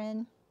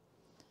jabbering.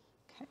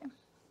 Okay.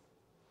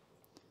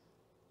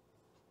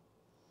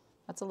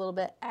 That's a little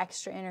bit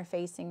extra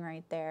interfacing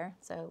right there,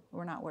 so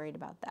we're not worried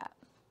about that.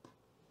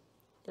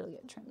 It'll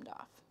get trimmed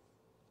off.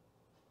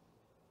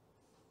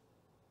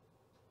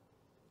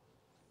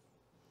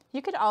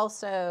 You could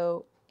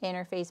also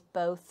interface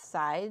both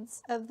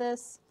sides of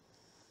this.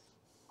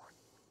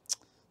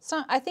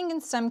 So I think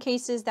in some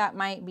cases that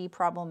might be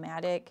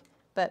problematic,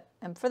 but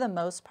for the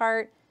most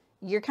part,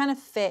 you're kind of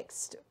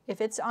fixed.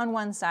 If it's on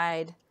one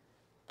side,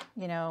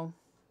 you know,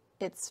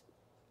 it's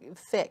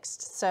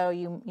fixed, so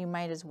you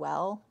might as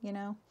well, you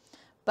know.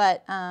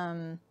 But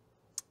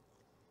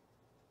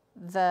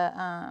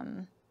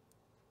the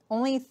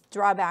only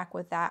drawback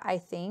with that, I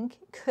think,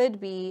 could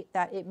be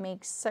that it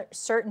makes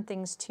certain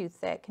things too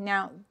thick.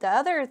 Now, the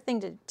other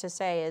thing to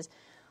say is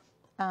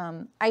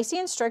I see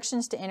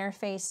instructions to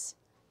interface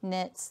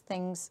knits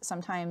things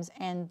sometimes,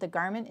 and the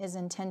garment is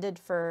intended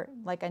for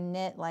like a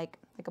knit, like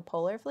a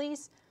polar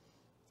fleece,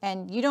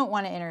 and you don't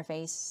want to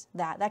interface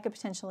that. That could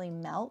potentially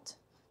melt,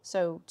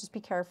 so just be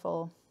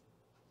careful.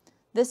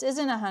 This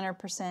isn't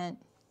 100%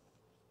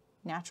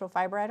 natural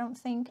fiber, I don't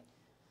think.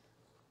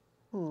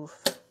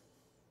 Oof.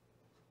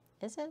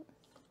 Is it?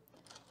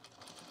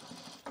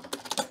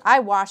 I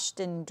washed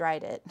and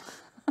dried it.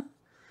 Oh,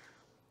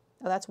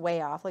 that's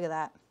way off. Look at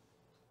that.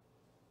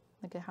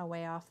 Look at how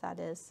way off that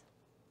is.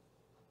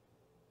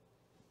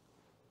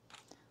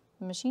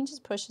 The machine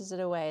just pushes it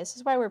away. This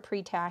is why we're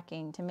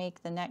pre-tacking, to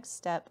make the next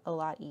step a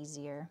lot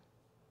easier.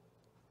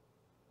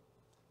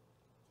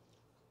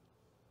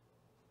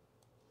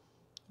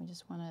 We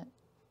just want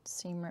to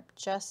seam rip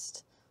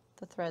just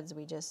the threads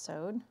we just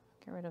sewed.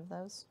 Get rid of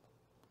those.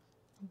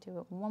 Do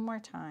it one more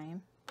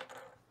time.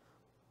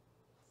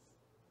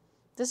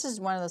 This is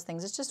one of those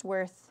things, it's just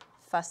worth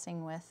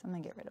fussing with. I'm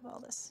gonna get rid of all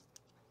this.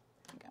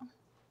 There we go.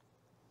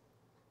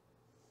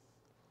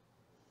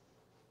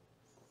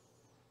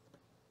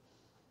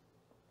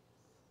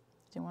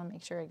 Just want to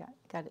make sure I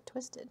got it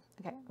twisted.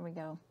 Okay, here we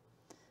go.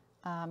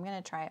 I'm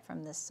gonna try it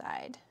from this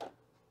side.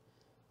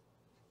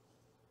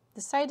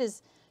 This side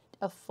is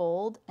a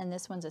fold and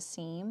this one's a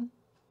seam.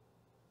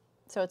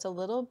 So it's a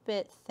little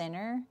bit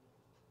thinner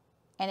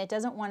and it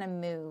doesn't want to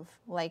move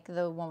like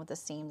the one with the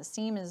seam. The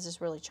seam is just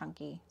really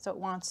chunky, so it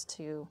wants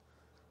to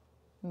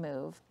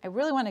move. I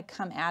really want to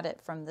come at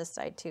it from this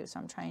side too, so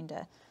I'm trying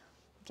to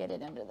get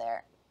it under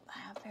there. I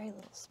have very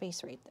little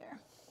space right there.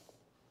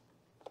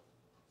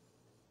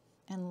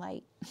 And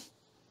light.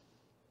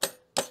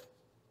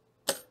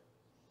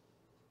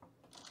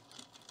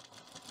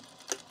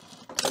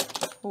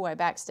 Ooh, I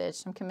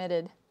backstitched. I'm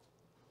committed.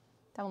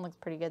 That one looks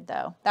pretty good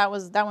though. That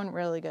one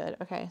really good.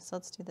 Okay, so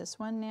let's do this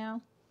one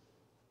now.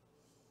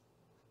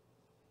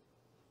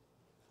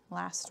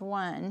 Last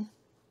one,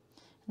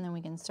 and then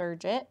we can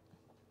serge it.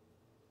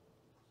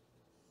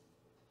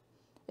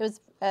 It was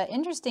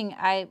interesting.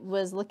 I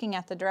was looking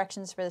at the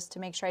directions for this to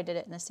make sure I did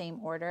it in the same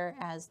order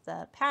as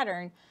the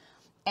pattern.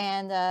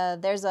 And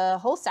there's a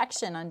whole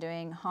section on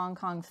doing Hong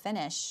Kong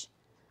finish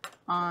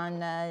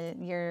on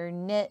your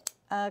knit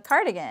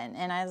cardigan.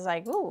 And I was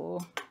like,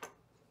 ooh,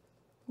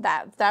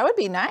 that would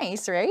be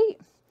nice, right?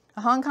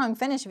 A Hong Kong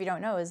finish, if you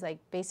don't know, is like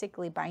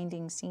basically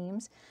binding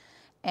seams.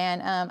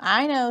 And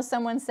I know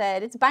someone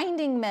said, it's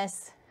binding,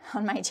 miss,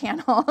 on my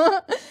channel.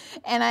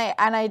 and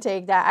I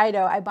take that. I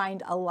know I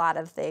bind a lot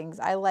of things.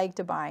 I like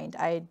to bind.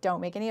 I don't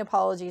make any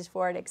apologies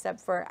for it,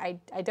 except for I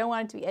don't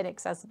want it to be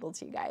inaccessible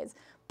to you guys.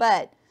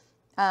 But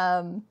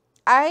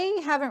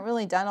I haven't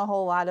really done a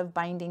whole lot of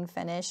binding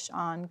finish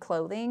on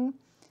clothing,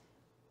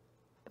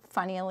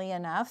 funnily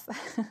enough.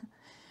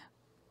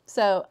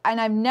 So, and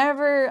I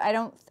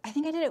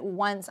think I did it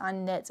once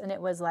on knits, and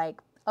it was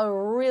like a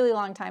really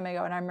long time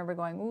ago, and I remember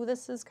going, ooh,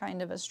 this is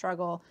kind of a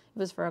struggle. It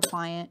was for a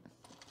client.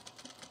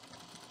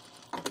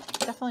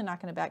 Definitely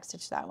not going to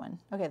backstitch that one.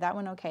 Okay, that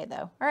one okay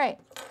though. All right,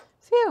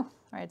 phew. All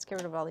right, let's get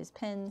rid of all these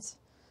pins.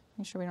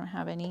 Make sure we don't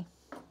have any.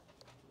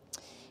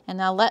 And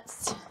now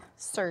let's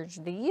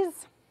serge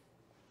these.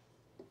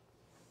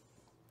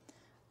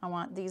 I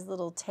want these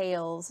little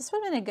tails. This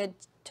would have been a good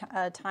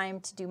time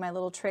to do my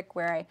little trick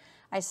where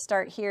I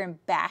start here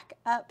and back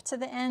up to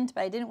the end,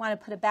 but I didn't want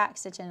to put a back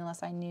stitch in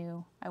unless I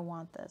knew I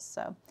want this.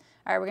 So, all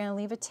right, we're going to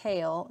leave a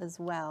tail as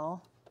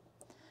well.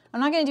 I'm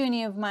not going to do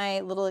any of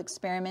my little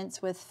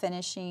experiments with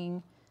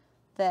finishing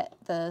the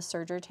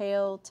serger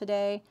tail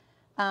today.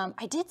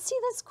 I did see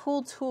this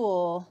cool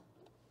tool.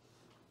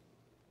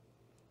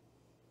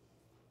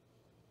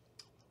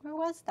 Where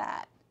was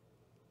that?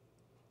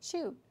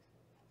 Shoot,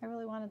 I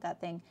really wanted that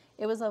thing.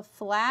 It was a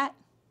flat,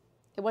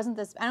 it wasn't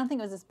this, I don't think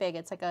it was this big.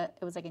 It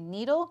was like a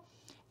needle,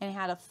 and it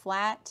had a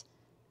flat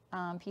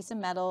piece of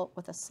metal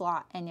with a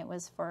slot, and it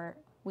was for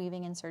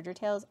weaving in serger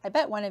tails. I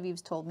bet one of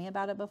you've told me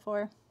about it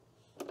before.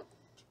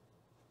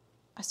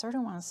 I sort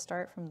of want to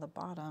start from the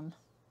bottom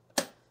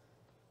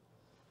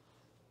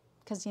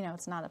because, you know,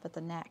 it's not up at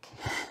the neck.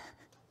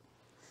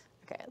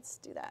 Okay, let's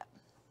do that.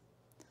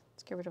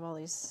 Let's get rid of all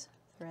these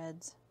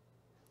threads.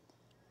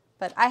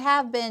 But I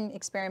have been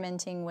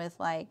experimenting with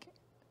like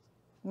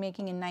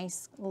making a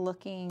nice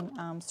looking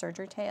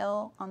serger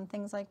tail on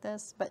things like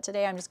this. But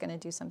today I'm just going to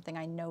do something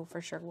I know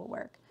for sure will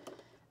work.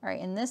 All right,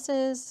 and this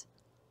is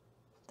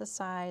the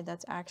side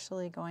that's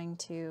actually going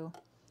to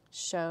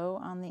show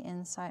on the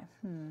inside.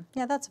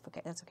 Yeah, that's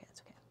okay. That's okay.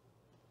 That's okay.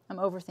 I'm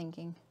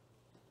overthinking.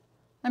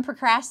 I'm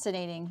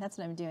procrastinating. That's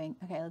what I'm doing.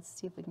 Okay, let's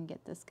see if we can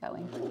get this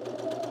going.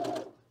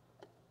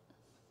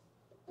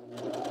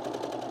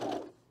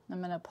 I'm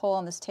going to pull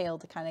on this tail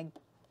to kind of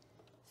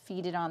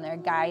feed it on there,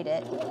 guide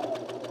it.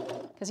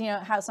 Because you know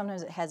how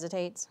sometimes it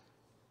hesitates.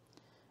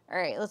 All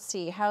right, let's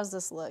see. How's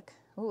this look?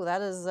 Ooh,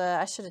 that is,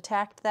 I should have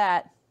tacked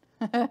that.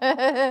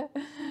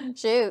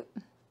 Shoot.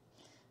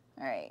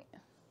 All right.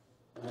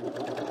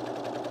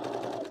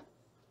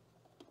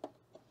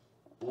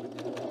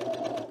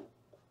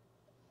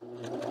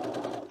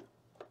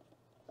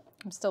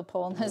 I'm still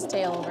pulling this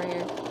tail over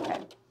here. Okay.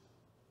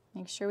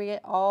 Make sure we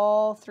get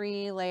all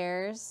 3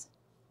 layers.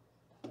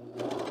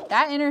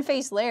 That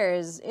interface layer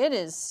it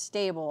is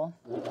stable.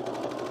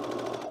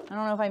 I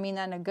don't know if I mean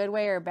that in a good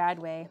way or a bad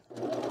way.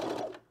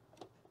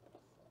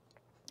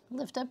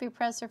 Lift up your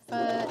presser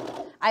foot.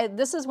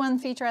 This is one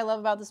feature I love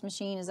about this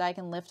machine is I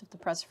can lift up the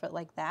presser foot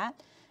like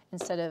that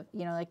instead of,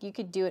 you know, like you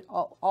could do it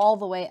all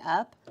the way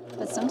up,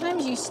 but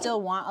sometimes you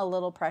still want a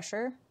little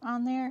pressure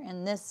on there,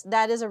 and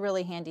that is a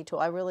really handy tool.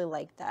 I really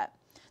like that.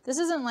 This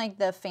isn't like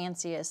the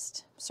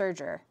fanciest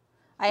serger.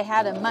 I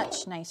had a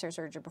much nicer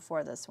serger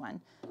before this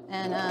one,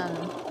 and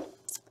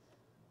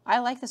I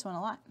like this one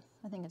a lot.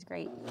 I think it's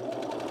great.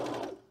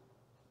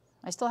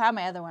 I still have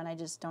my other one, I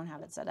just don't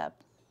have it set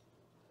up.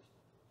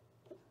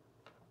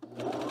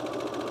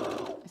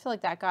 I feel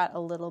like that got a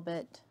little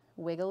bit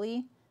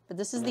wiggly, but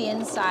this is the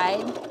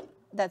inside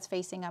that's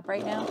facing up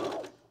right now.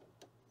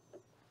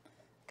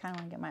 Kind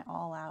of want to get my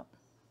awl out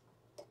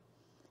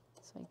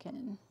so I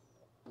can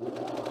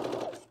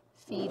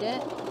feed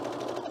it.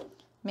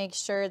 Make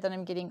sure that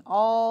I'm getting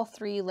all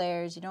 3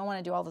 layers. You don't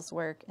want to do all this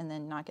work and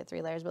then not get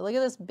 3 layers, but look at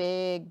this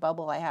big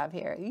bubble I have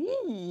here.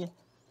 Eee.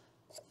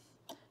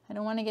 I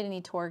don't want to get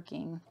any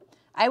torquing.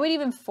 I would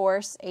even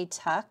force a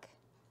tuck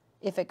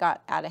if it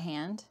got out of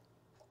hand.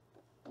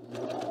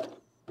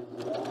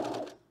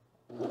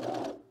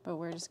 But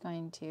we're just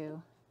going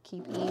to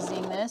keep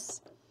easing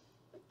this.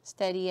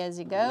 Steady as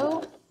you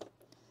go.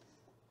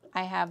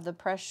 I have the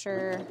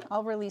pressure.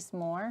 I'll release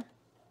more.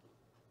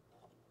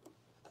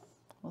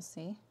 We'll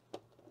see.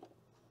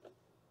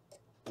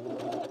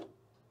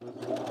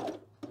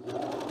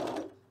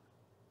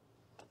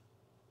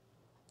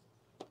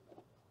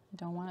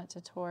 Don't want it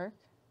to torque.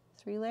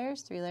 3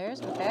 layers,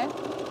 okay.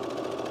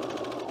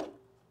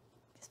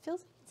 This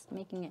feels like it's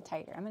making it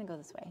tighter. I'm gonna go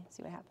this way,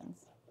 see what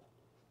happens.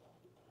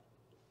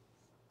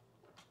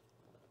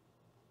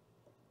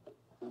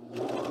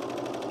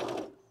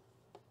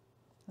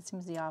 That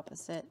seems the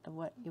opposite of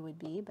what it would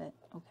be, but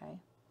okay.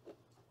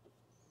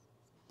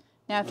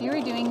 Now, if you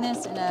were doing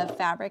this in a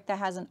fabric that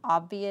has an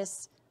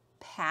obvious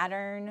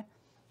pattern,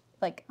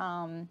 like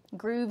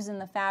grooves in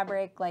the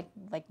fabric, like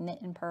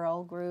knit and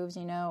purl grooves,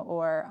 you know,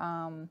 or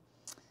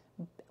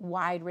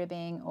wide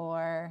ribbing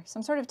or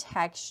some sort of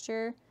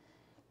texture,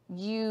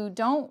 you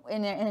don't,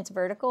 and it's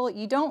vertical,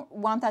 you don't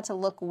want that to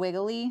look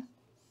wiggly.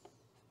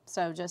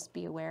 So just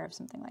be aware of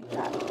something like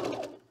that.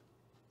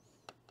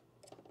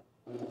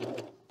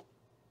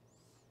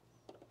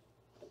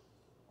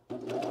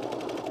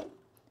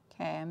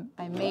 Okay,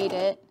 I made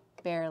it,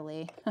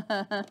 barely.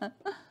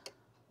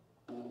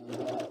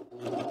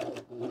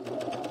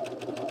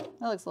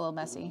 That looks a little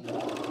messy.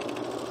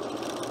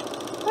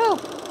 Woo!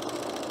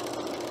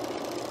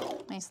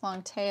 Nice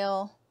long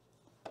tail.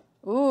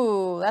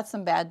 Ooh, that's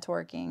some bad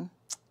torquing.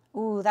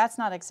 Ooh, that's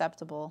not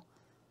acceptable.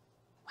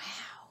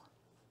 Wow.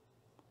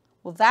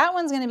 Well, that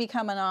one's going to be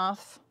coming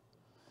off.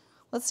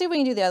 Let's see if we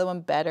can do the other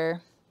one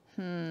better.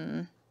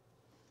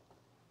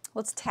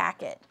 Let's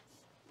tack it.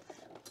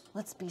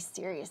 Let's be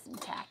serious and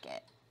tack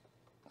it.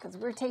 Because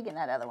we're taking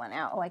that other one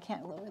out. Oh, I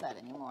can't lower that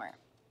anymore.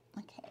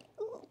 Okay.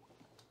 Ooh.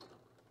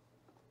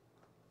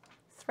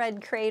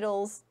 Thread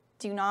cradles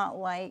do not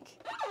like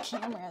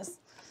cameras.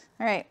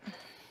 All right.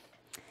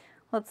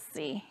 Let's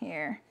see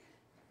here.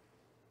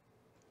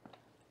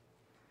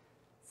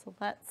 So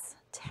let's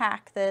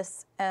tack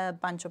this a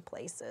bunch of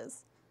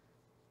places.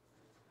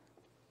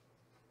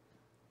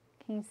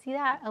 Can you see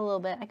that a little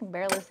bit? I can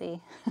barely see.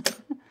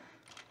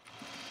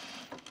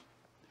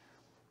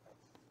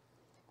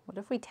 What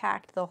if we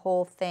tacked the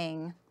whole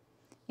thing?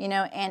 You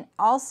know, and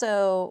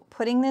also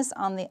putting this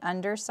on the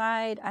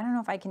underside, I don't know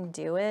if I can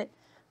do it,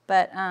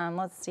 but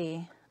let's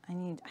see. I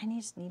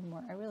just need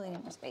more. I really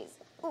need more space.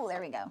 Oh,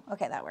 there we go.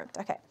 Okay, that worked.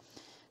 Okay.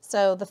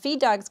 So the feed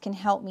dogs can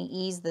help me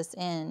ease this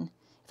in.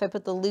 If I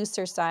put the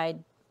looser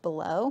side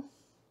below,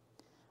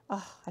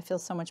 Oh, I feel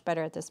so much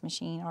better at this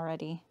machine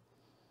already.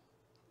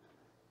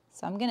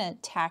 So I'm gonna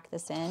tack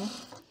this in.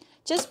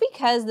 Just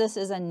because this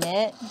is a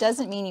knit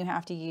doesn't mean you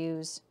have to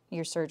use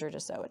your serger to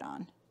sew it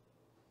on.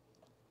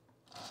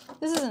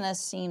 This isn't a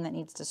seam that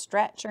needs to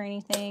stretch or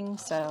anything,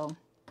 so.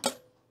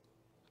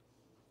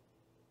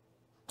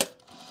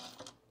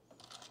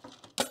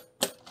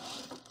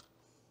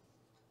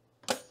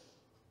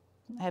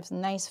 I have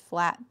some nice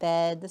flat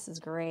bed. This is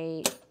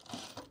great.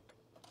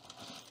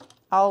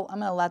 I'm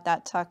gonna let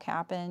that tuck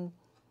happen.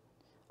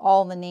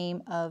 All in the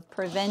name of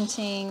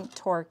preventing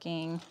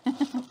torquing.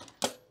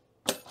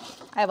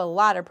 I have a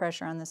lot of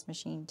pressure on this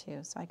machine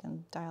too, so I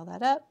can dial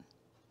that up.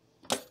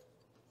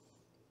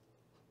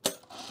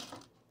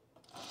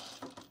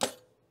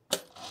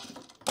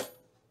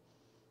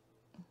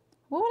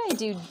 What would I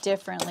do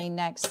differently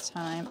next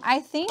time? I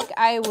think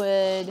I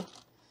would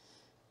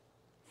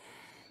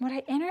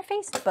I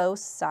interface both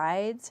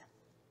sides?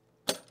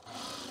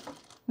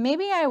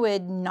 Maybe I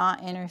would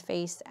not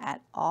interface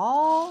at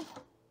all.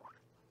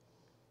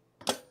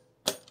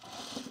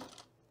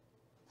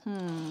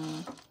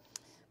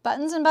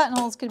 Buttons and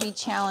buttonholes could be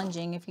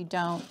challenging if you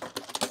don't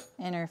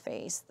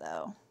interface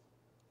though.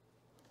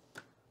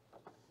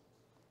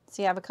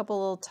 See, I have a couple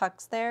little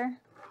tucks there.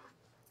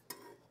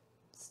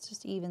 Let's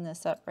just even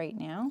this up right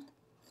now.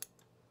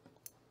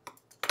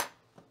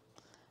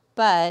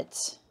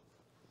 But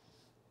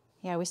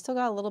yeah, we still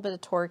got a little bit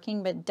of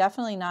torquing, but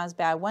definitely not as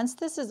bad. Once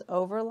this is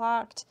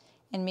overlocked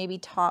and maybe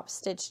top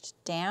stitched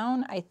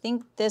down, I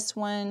think this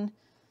one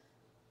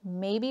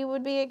maybe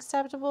would be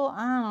acceptable.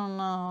 I don't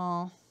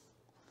know.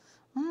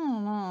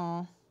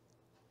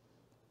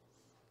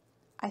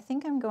 I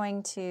think I'm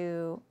going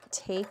to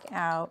take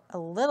out a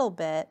little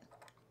bit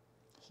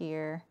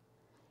here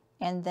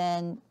and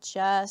then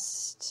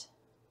just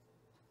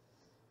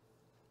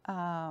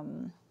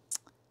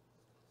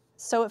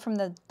sew it from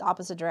the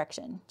opposite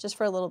direction, just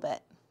for a little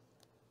bit.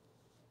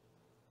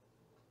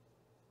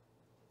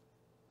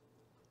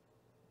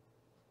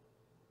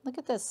 Look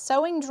at this,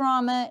 sewing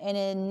drama and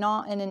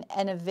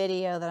in a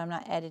video that I'm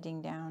not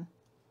editing down.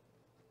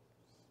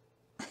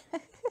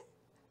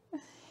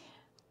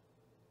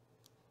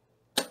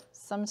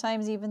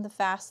 Sometimes even the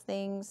fast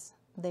things,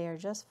 they are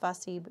just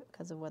fussy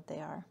because of what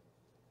they are.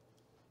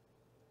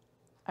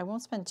 I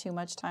won't spend too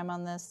much time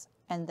on this,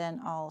 and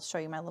then I'll show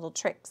you my little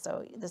trick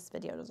so this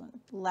video doesn't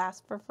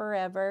last for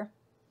forever.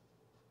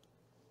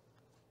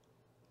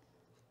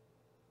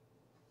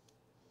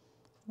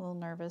 A little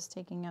nervous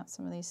taking out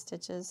some of these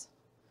stitches.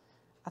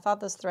 I thought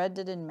this thread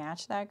didn't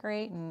match that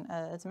great, and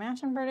it's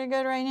matching pretty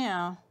good right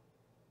now.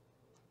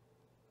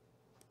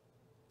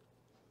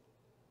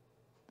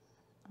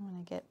 I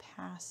want to get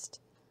past,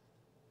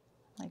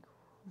 like,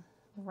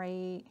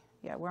 right,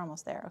 yeah, we're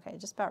almost there. Okay,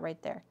 just about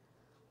right there.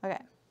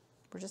 Okay,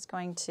 we're just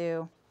going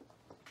to,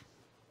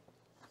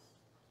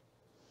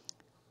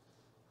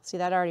 see,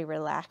 that already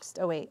relaxed.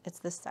 Oh wait, it's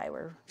this side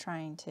we're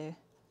trying to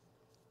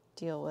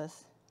deal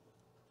with.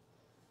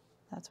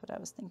 That's what I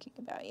was thinking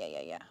about.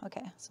 Yeah.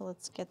 Okay, so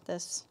let's get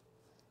this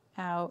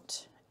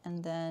out,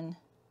 and then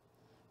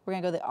we're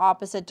gonna go the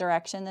opposite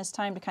direction this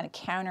time to kind of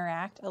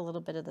counteract a little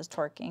bit of this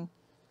torquing.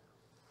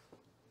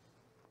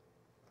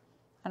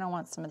 I don't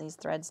want some of these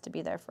threads to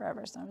be there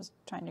forever, so I'm just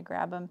trying to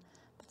grab them.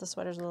 But the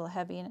sweater's a little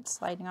heavy and it's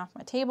sliding off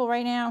my table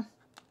right now.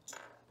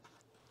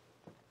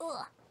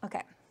 Ugh.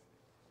 Okay.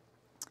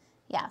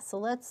 Yeah, so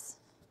let's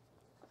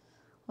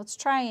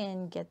try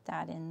and get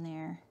that in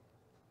there.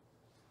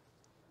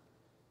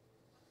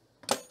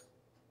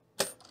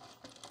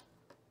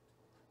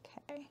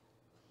 Okay.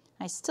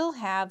 I still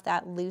have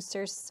that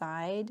looser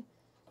side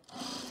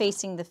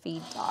facing the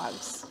feed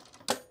dogs.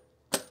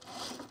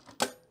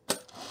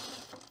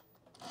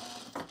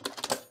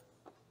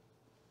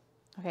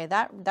 Okay,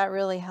 that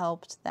really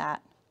helped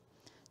that.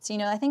 So, you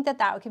know, I think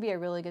that could be a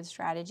really good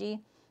strategy.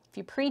 If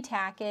you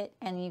pre-tack it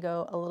and you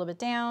go a little bit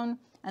down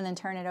and then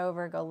turn it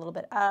over, go a little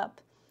bit up,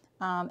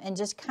 and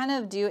just kind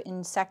of do it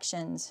in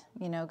sections,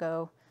 you know,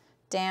 go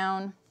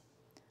down,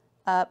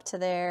 up to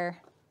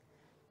there,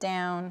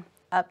 down,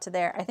 up to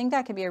there. I think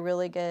that could be a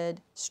really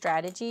good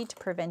strategy to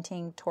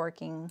preventing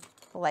torquing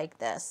like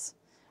this.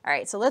 All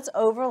right, so let's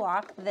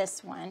overlock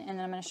this one, and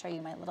then I'm going to show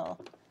you my little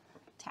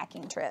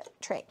tacking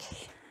trick.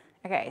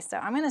 Okay, so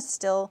I'm going to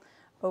still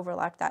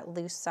overlock that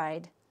loose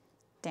side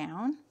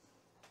down,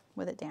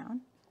 with it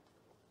down,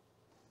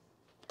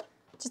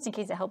 just in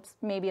case it helps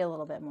maybe a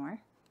little bit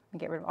more.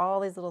 And get rid of all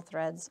these little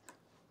threads.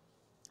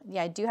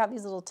 Yeah, I do have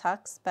these little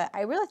tucks, but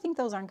I really think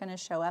those aren't going to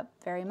show up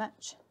very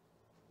much.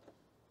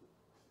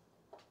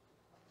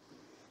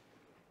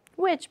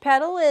 Which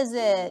petal is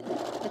it?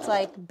 It's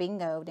like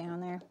bingo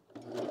down there.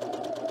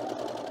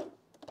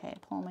 Okay,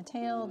 pull my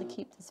tail to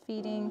keep this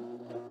feeding.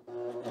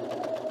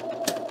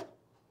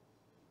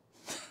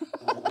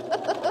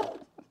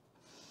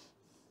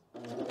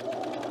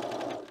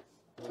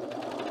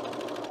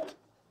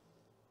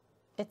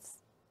 It's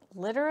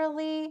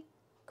literally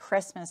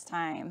Christmas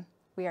time.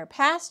 We are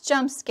past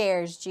jump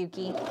scares,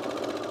 Juki.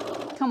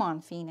 Come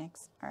on,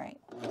 Phoenix. All right.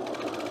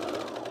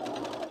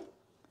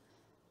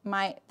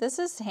 this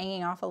is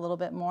hanging off a little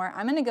bit more.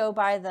 I'm gonna go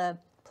by the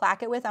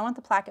placket width. I want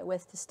the placket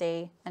width to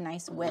stay a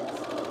nice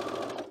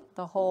width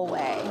the whole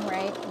way,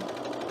 right?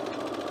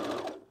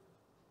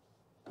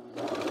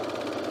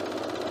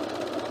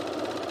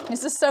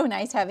 This is so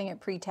nice having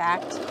it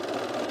pre-tacked.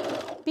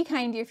 Be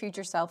kind to your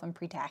future self and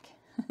pre-tack.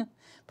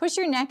 Push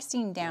your neck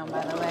seam down,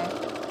 by the way.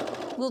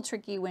 A little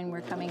tricky when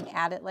we're coming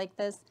at it like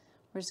this.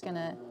 We're just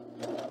gonna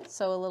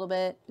sew a little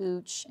bit,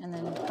 ooch, and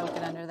then poke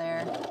it under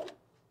there.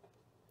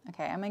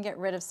 Okay, I'm gonna get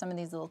rid of some of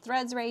these little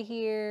threads right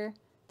here.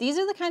 These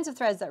are the kinds of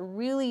threads that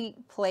really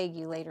plague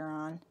you later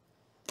on.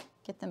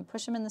 Get them,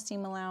 push them in the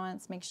seam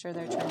allowance, make sure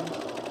they're trimmed.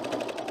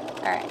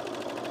 All right.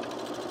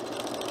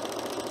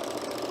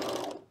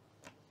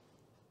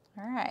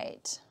 All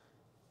right.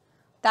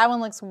 That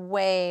one looks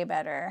way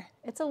better.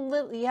 It's a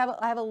little,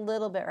 I have a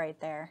little bit right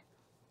there.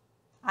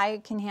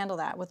 I can handle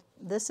that with,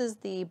 this is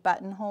the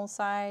buttonhole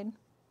side.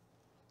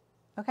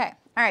 Okay,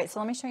 all right, so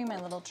let me show you my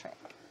little trick.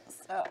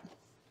 So,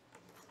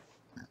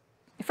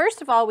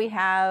 first of all, we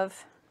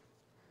have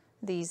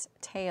these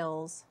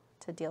tails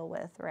to deal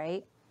with,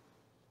 right?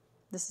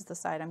 This is the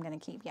side I'm gonna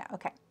keep, yeah,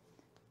 okay.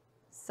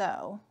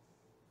 So,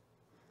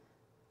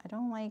 I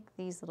don't like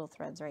these little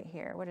threads right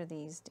here. What are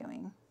these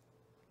doing?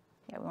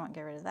 Yeah, we want to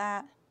get rid of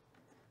that.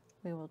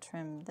 We will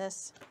trim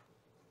this.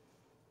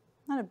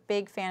 Not a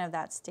big fan of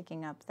that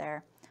sticking up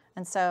there.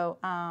 And so,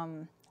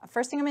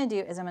 first thing I'm gonna do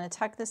is I'm gonna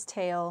tuck this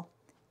tail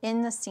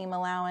in the seam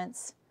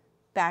allowance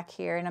back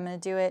here, and I'm gonna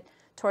do it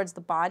towards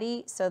the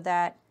body so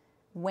that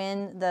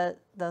when the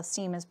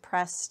seam is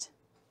pressed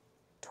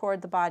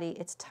toward the body,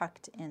 it's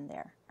tucked in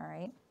there, all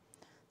right?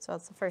 So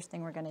that's the first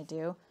thing we're gonna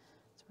do.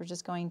 So we're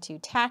just going to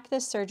tack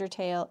this serger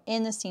tail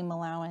in the seam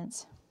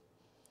allowance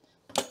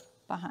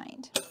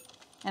behind.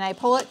 And I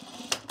pull it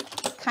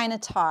kind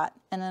of taut,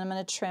 and then I'm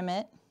gonna trim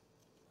it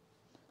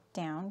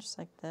down just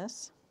like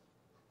this.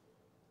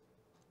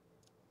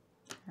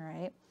 All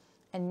right,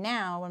 and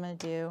now what I'm gonna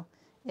do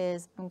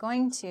is I'm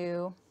gonna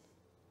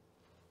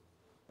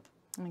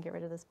get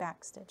rid of this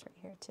back stitch right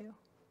here too.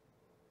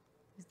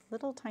 These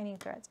little tiny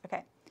threads.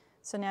 Okay,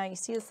 so now you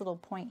see this little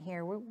point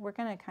here. We're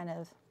gonna kind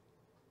of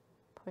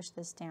push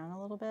this down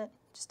a little bit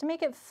just to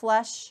make it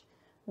flush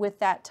with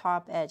that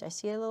top edge. I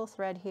see a little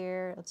thread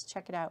here. Let's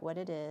check it out what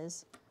it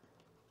is.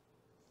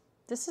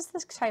 This is the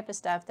type of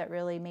stuff that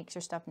really makes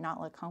your stuff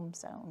not look home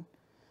sewn.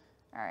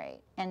 All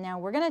right, and now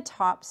we're gonna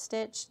top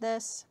stitch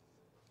this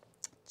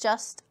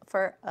just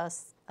for a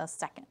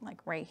second, like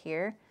right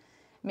here.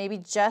 Maybe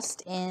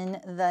just in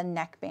the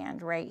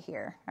neckband right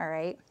here, all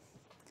right?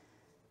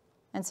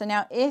 And so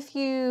now if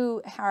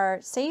you are,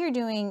 say you're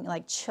doing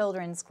like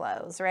children's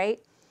clothes,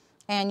 right?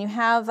 And you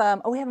have,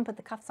 oh, we haven't put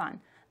the cuffs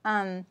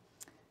on.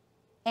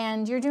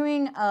 And you're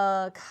doing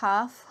a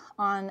cuff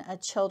on a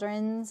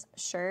children's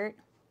shirt,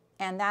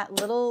 and that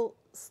little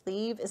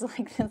sleeve is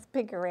like this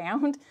big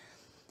around.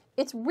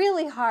 It's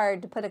really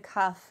hard to put a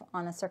cuff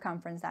on a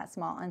circumference that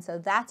small, and so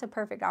that's a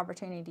perfect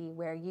opportunity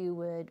where you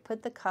would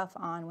put the cuff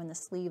on when the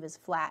sleeve is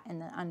flat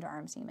and the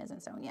underarm seam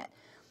isn't sewn yet.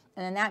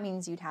 And then that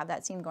means you'd have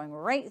that seam going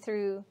right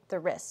through the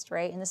wrist,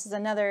 right? And this is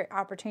another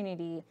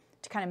opportunity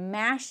to kind of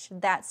mash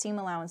that seam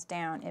allowance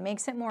down. It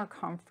makes it more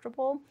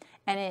comfortable,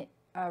 and it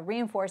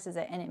reinforces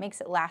it, and it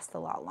makes it last a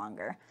lot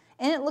longer,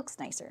 and it looks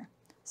nicer.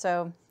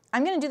 So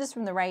I'm gonna do this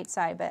from the right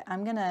side, but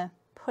I'm gonna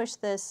push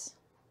this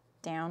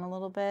down a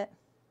little bit.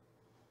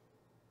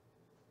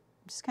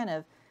 Just kind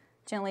of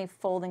gently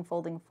folding,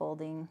 folding,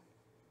 folding.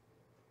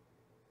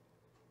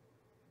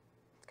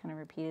 Just kind of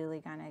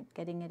repeatedly kind of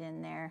getting it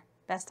in there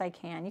best I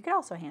can. You could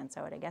also hand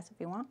sew it, I guess, if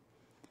you want.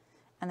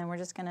 And then we're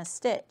just gonna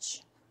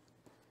stitch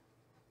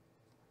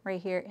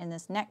right here in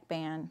this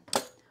neckband,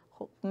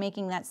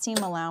 making that seam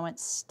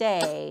allowance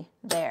stay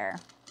there.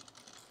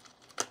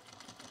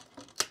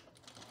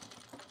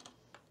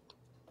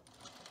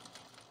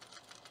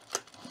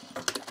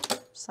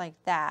 Just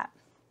like that.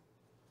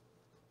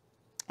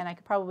 And I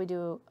could probably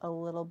do a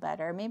little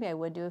better. Maybe I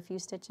would do a few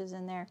stitches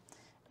in there,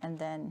 and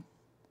then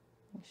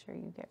make sure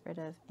you get rid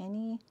of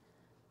any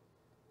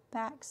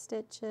back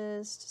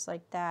stitches, just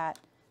like that.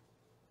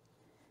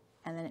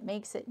 And then it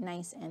makes it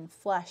nice and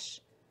flush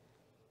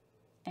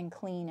and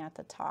clean at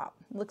the top.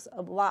 It looks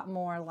a lot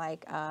more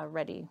like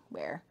ready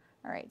wear.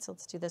 All right, so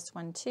let's do this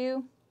one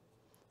too.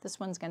 This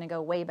one's gonna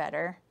go way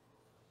better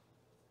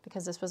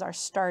because this was our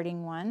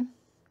starting one.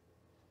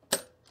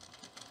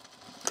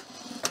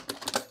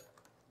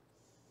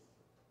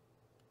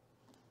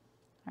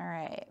 All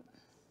right.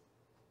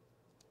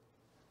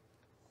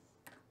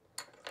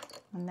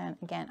 And then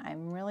again,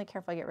 I'm really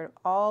careful. I get rid of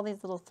all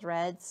these little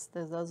threads.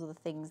 Those are the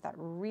things that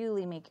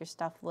really make your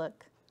stuff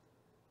look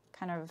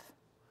kind of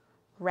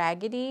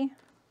raggedy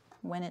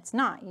when it's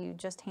not. You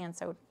just hand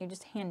sewed, you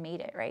just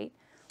handmade it, right?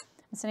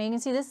 And so now you can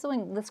see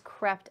this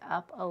crept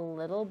up a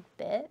little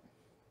bit.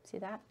 See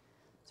that?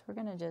 So we're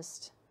gonna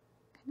just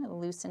kind of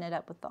loosen it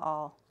up with the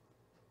awl.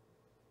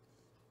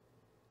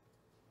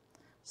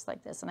 Just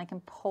like this, and I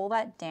can pull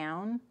that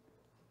down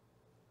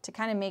to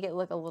kind of make it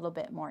look a little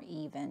bit more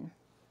even.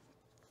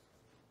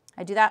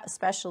 I do that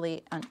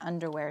especially on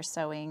underwear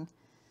sewing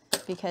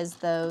because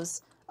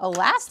those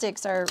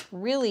Elastics are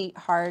really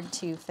hard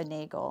to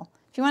finagle.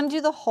 If you want to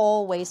do the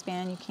whole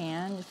waistband, you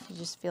can. If you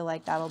just feel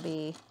like that'll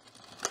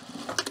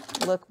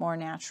look more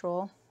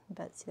natural.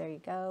 But see, there you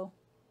go.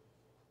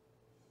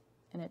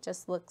 And it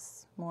just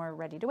looks more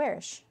ready to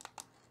wearish.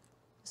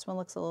 This one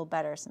looks a little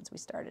better since we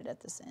started at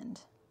this end.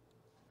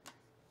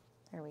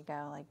 There we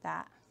go, like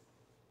that.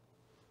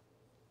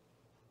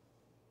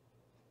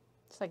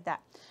 Just like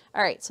that.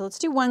 All right, so let's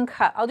do one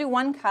cuff. I'll do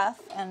one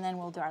cuff and then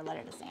we'll do our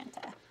letter to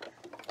Santa.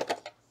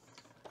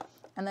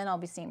 And then I'll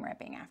be seam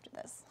ripping after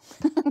this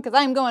because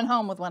I'm going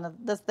home with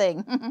this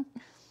thing.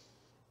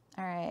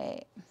 All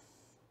right.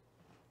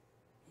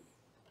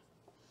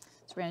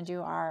 So we're going to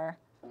do our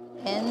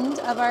end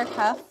of our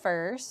cuff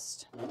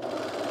first.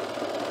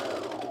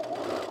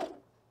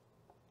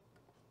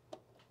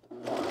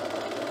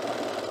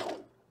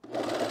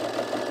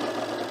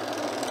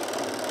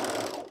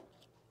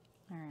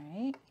 All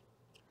right.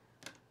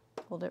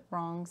 Hold it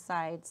wrong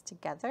sides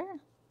together.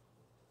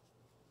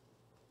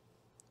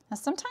 Now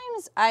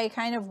sometimes I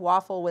kind of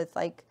waffle with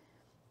like,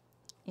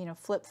 you know,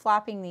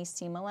 flip-flopping these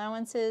seam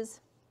allowances.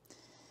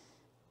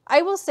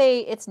 I will say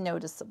it's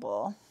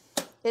noticeable.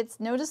 It's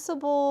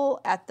noticeable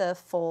at the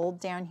fold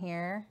down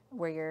here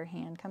where your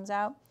hand comes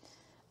out.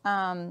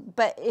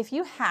 But if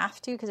you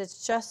have to, because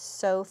it's just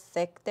so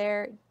thick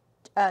there,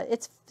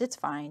 it's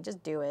fine,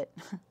 just do it.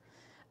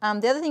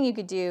 The other thing you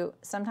could do,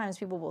 sometimes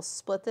people will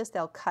split this,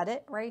 they'll cut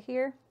it right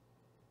here.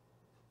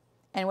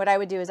 And what I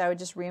would do is I would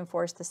just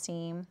reinforce the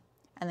seam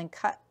and then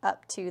cut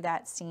up to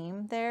that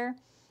seam there,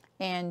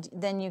 and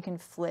then you can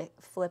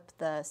flip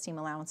the seam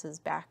allowances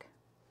back.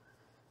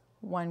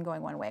 One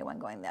going one way, one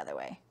going the other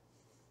way.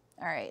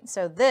 All right,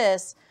 so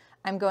this,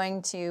 I'm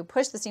going to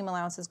push the seam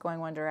allowances going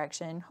one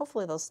direction.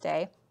 Hopefully they'll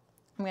stay.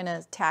 I'm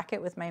gonna tack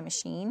it with my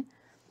machine,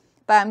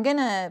 but I'm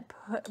gonna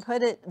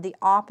put it the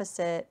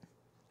opposite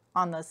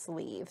on the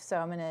sleeve. So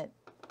I'm gonna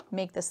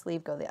make the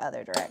sleeve go the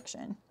other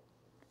direction.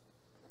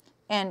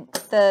 And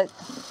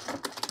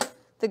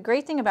the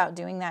great thing about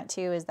doing that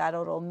too is that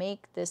it'll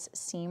make this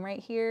seam right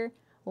here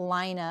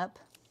line up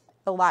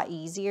a lot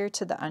easier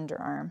to the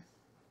underarm.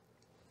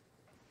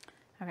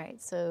 All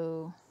right,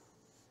 so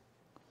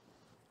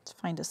let's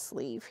find a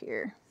sleeve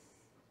here.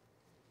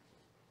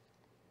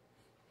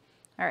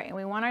 All right, and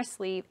we want our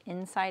sleeve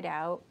inside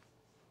out.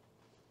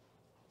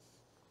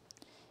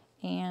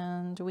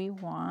 And we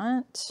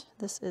want,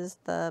 this is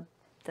the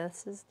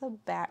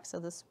back. So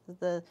this is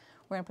we're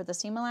gonna put the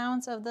seam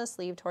allowance of the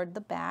sleeve toward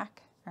the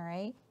back, all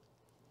right?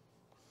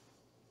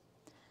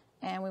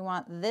 And we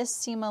want this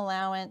seam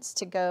allowance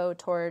to go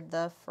toward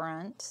the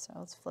front. So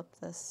let's flip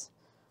this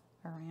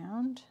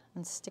around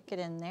and stick it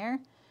in there.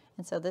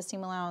 And so this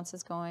seam allowance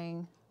is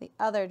going the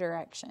other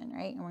direction,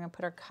 right? And we're gonna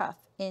put our cuff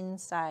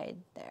inside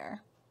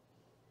there.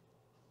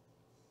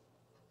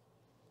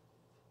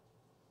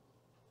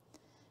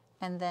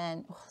 And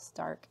then, oh, it's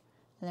dark.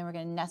 And then we're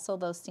gonna nestle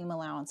those seam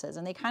allowances.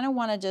 And they kind of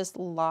wanna just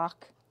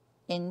lock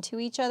into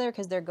each other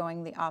because they're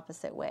going the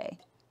opposite way.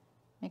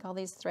 Make all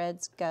these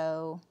threads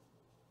go.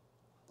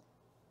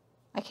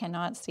 I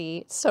cannot see,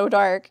 it's so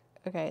dark.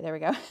 Okay, there we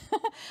go.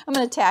 I'm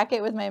gonna tack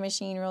it with my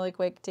machine really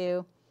quick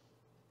too,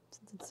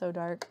 since it's so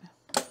dark.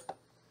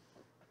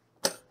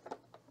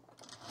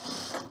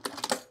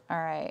 All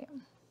right.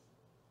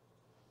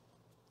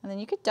 And then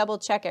you could double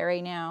check it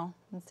right now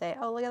and say,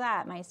 oh, look at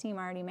that, my seam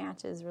already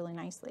matches really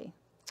nicely.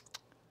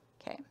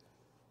 Okay.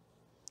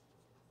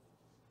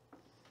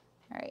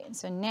 All right,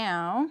 so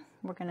now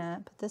we're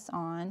gonna put this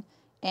on.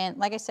 And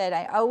like I said,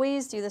 I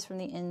always do this from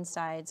the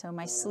inside. So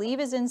my sleeve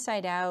is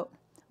inside out,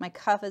 my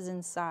cuff is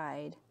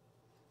inside.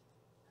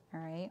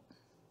 All right.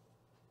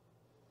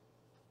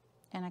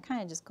 And I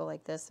kind of just go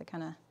like this. I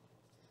kind of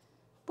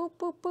boop,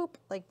 boop, boop,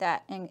 like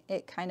that. And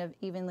it kind of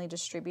evenly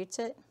distributes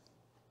it.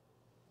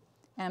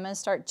 And I'm going to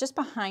start just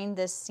behind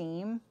this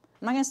seam.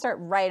 I'm not going to start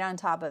right on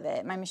top of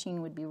it. My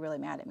machine would be really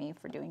mad at me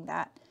for doing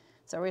that.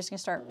 So we're just going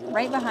to start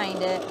right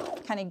behind it,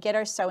 kind of get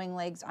our sewing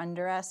legs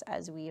under us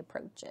as we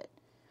approach it.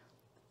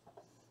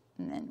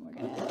 And then we're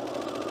going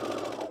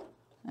to,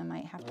 I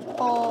might have to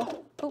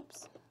pull,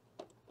 oops,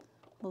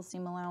 little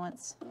seam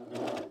allowance.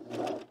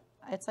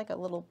 It's like a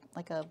little,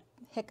 like a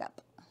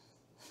hiccup.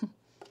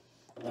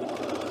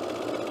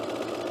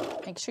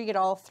 Make sure you get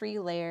all 3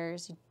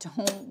 layers. You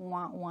don't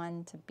want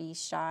one to be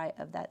shy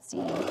of that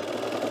seam.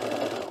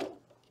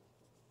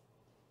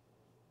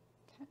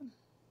 Okay.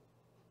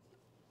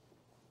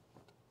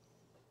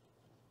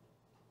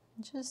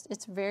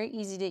 It's very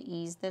easy to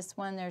ease this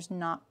one. It's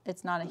not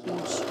a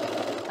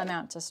huge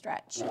amount to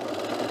stretch. All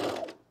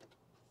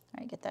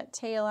right, get that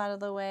tail out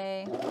of the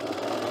way.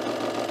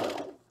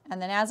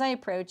 And then as I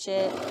approach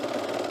it,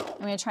 I'm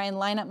going to try and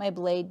line up my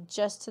blade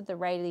just to the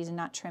right of these and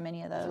not trim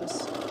any of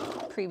those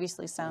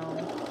previously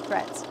sewn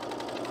threads.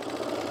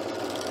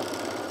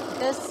 Like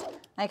this,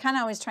 I kind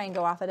of always try and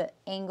go off at an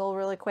angle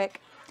really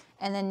quick.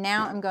 And then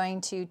now I'm going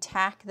to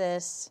tack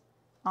this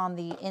on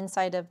the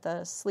inside of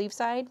the sleeve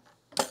side,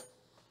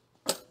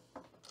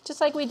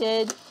 just like we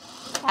did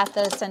at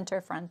the center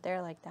front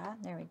there, like that.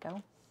 There we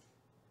go.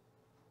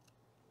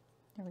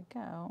 There we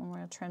go. And we're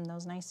going to trim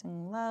those nice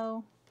and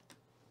low.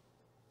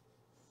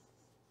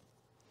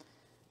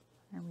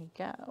 There we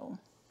go.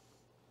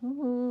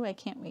 Ooh, I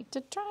can't wait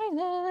to try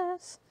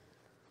this.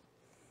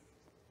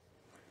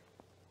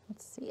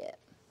 Let's see it.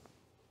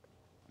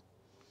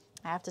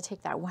 I have to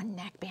take that one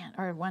neckband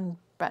or one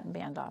button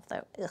band off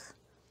though. Ugh.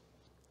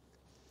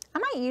 I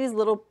might use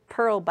little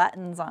pearl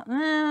buttons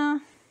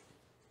on.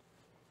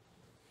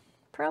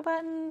 Pearl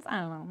buttons? I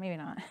don't know. Maybe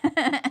not.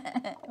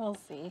 We'll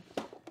see.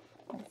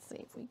 Let's see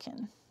if we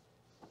can.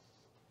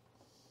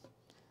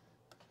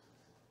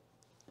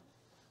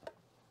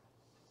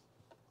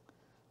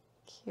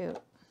 Cute.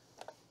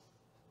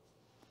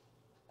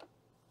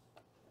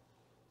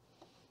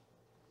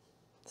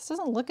 This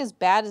doesn't look as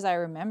bad as I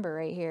remember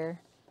right here,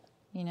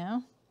 you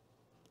know?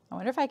 I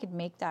wonder if I could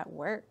make that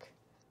work.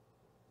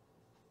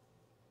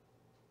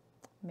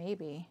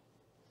 Maybe.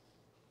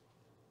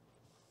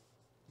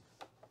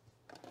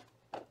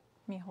 Let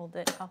me hold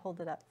it. I'll hold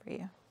it up for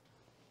you.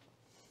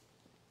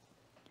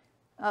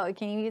 Oh,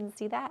 can you even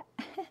see that?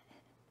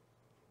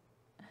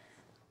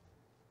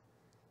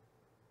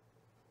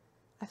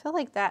 I feel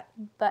like that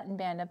button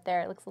band up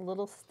there, it looks a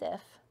little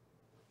stiff.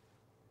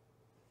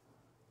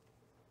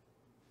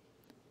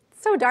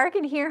 It's so dark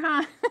in here,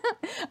 huh?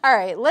 All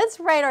right, let's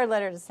write our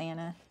letter to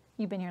Santa.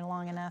 You've been here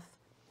long enough.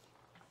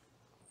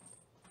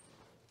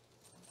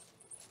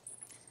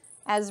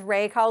 As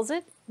Ray calls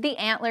it, the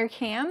antler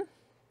cam.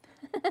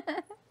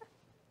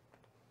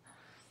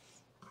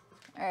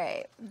 All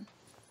right.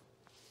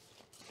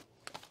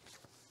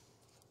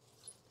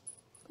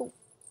 Ooh.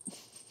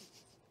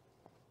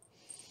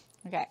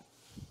 Okay.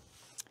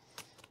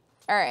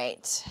 All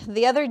right.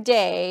 The other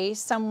day,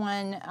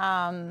 someone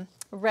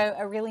wrote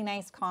a really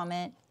nice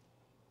comment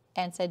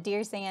and said,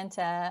 "Dear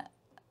Santa,"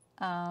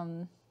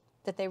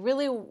 that they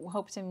really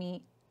hope to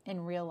meet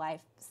in real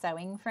life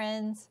sewing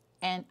friends.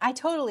 And I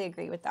totally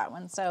agree with that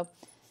one. So,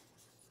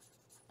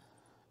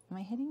 am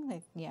I hitting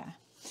the, yeah.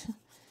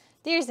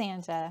 Dear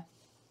Santa,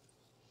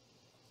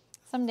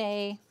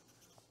 someday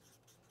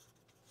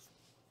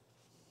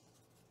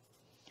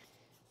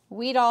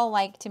we'd all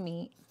like to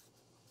meet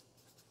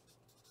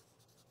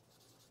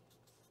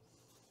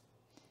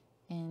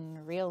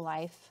in real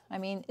life. I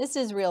mean, this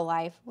is real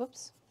life.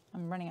 Whoops,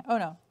 I'm running out. Oh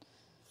no.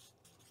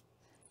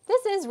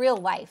 This is real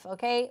life,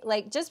 okay?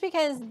 Like, just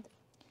because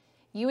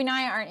you and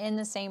I aren't in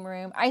the same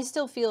room, I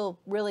still feel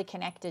really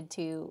connected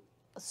to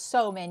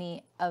so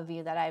many of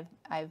you that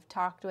I've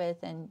talked with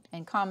and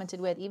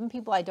commented with, even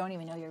people I don't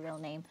even know your real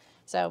name.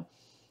 So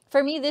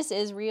for me, this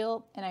is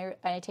real, and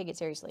I take it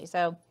seriously.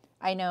 So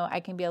I know I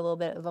can be a little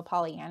bit of a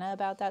Pollyanna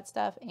about that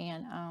stuff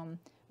and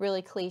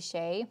really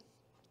cliche.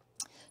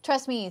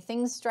 Trust me,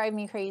 things drive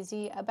me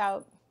crazy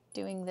about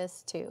doing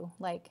this too,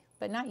 like,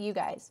 but not you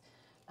guys.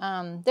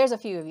 There's a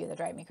few of you that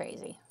drive me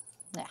crazy.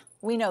 Yeah,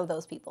 we know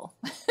those people.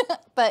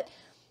 But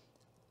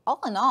all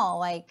in all,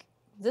 like,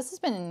 this has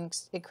been an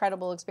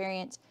incredible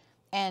experience.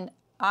 And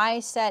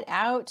I set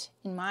out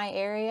in my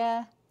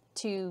area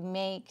to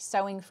make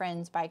sewing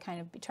friends by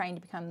kind of trying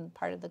to become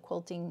part of the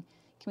quilting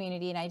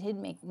community. And I did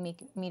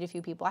meet a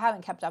few people. I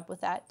haven't kept up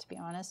with that, to be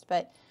honest.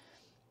 But,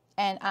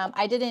 and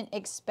I didn't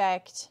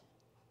expect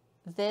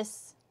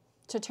this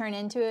to turn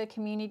into a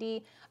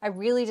community. I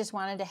really just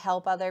wanted to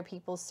help other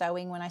people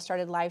sewing. When I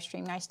started live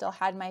streaming, I still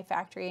had my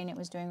factory and it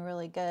was doing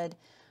really good.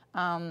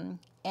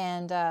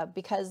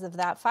 Because of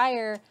that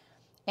fire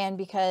and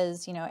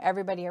because, you know,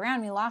 everybody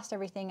around me lost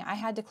everything, I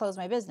had to close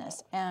my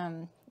business.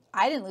 I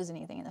didn't lose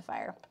anything in the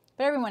fire,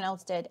 but everyone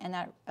else did. And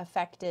that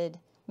affected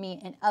me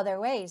in other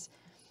ways.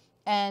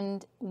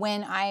 And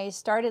when I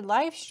started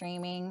live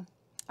streaming,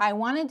 I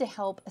wanted to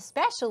help,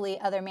 especially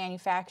other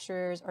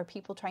manufacturers or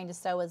people trying to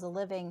sew as a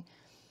living.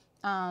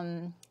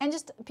 And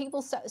just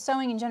people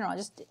sewing in general.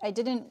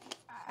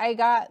 I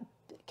got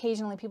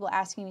occasionally people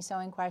asking me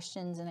sewing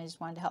questions and I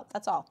just wanted to help.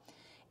 That's all.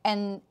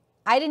 And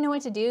I didn't know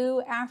what to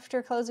do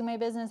after closing my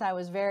business. I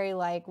was very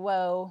like,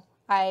 whoa,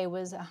 I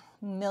was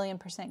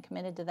 1,000,000%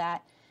 committed to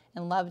that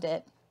and loved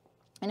it.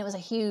 And it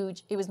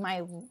was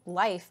my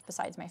life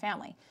besides my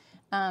family.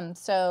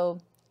 So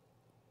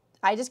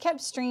I just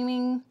kept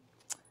streaming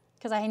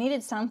because I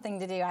needed something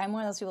to do. I'm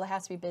one of those people that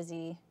has to be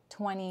busy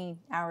 20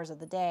 hours of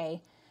the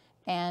day.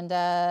 And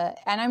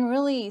I'm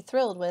really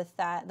thrilled with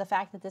that, the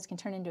fact that this can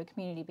turn into a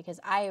community, because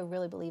I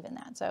really believe in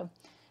that. So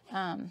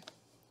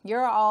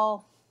you're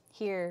all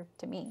here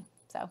to me.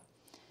 So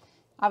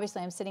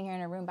obviously I'm sitting here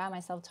in a room by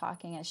myself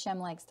talking, as Shem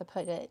likes to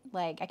put it.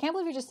 Like, I can't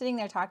believe you're just sitting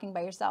there talking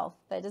by yourself,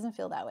 but it doesn't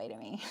feel that way to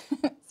me.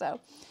 So,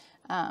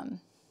 I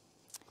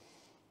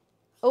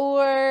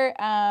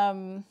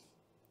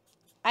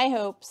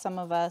hope some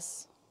of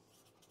us,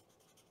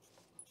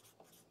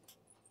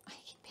 I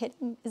keep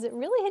hitting, is it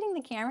really hitting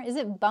the camera? Is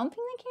it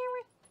bumping the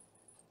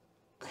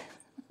camera?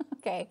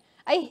 Okay,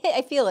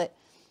 I feel it.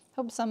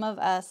 Hope some of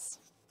us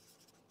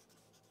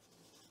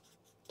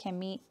can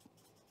meet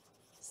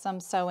some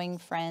sewing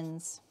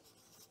friends.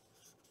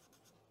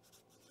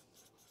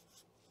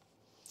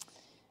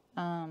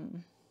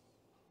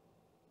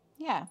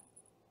 Yeah.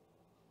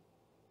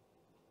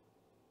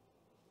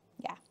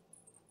 Yeah.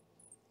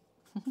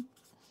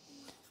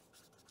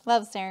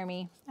 Love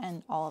Saremy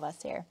and all of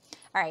us here.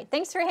 All right,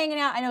 thanks for hanging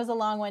out. I know it was a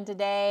long one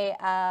today.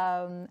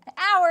 An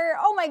hour,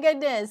 oh my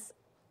goodness.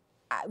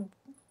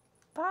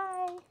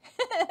 Bye.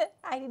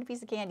 I need a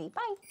piece of candy,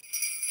 bye.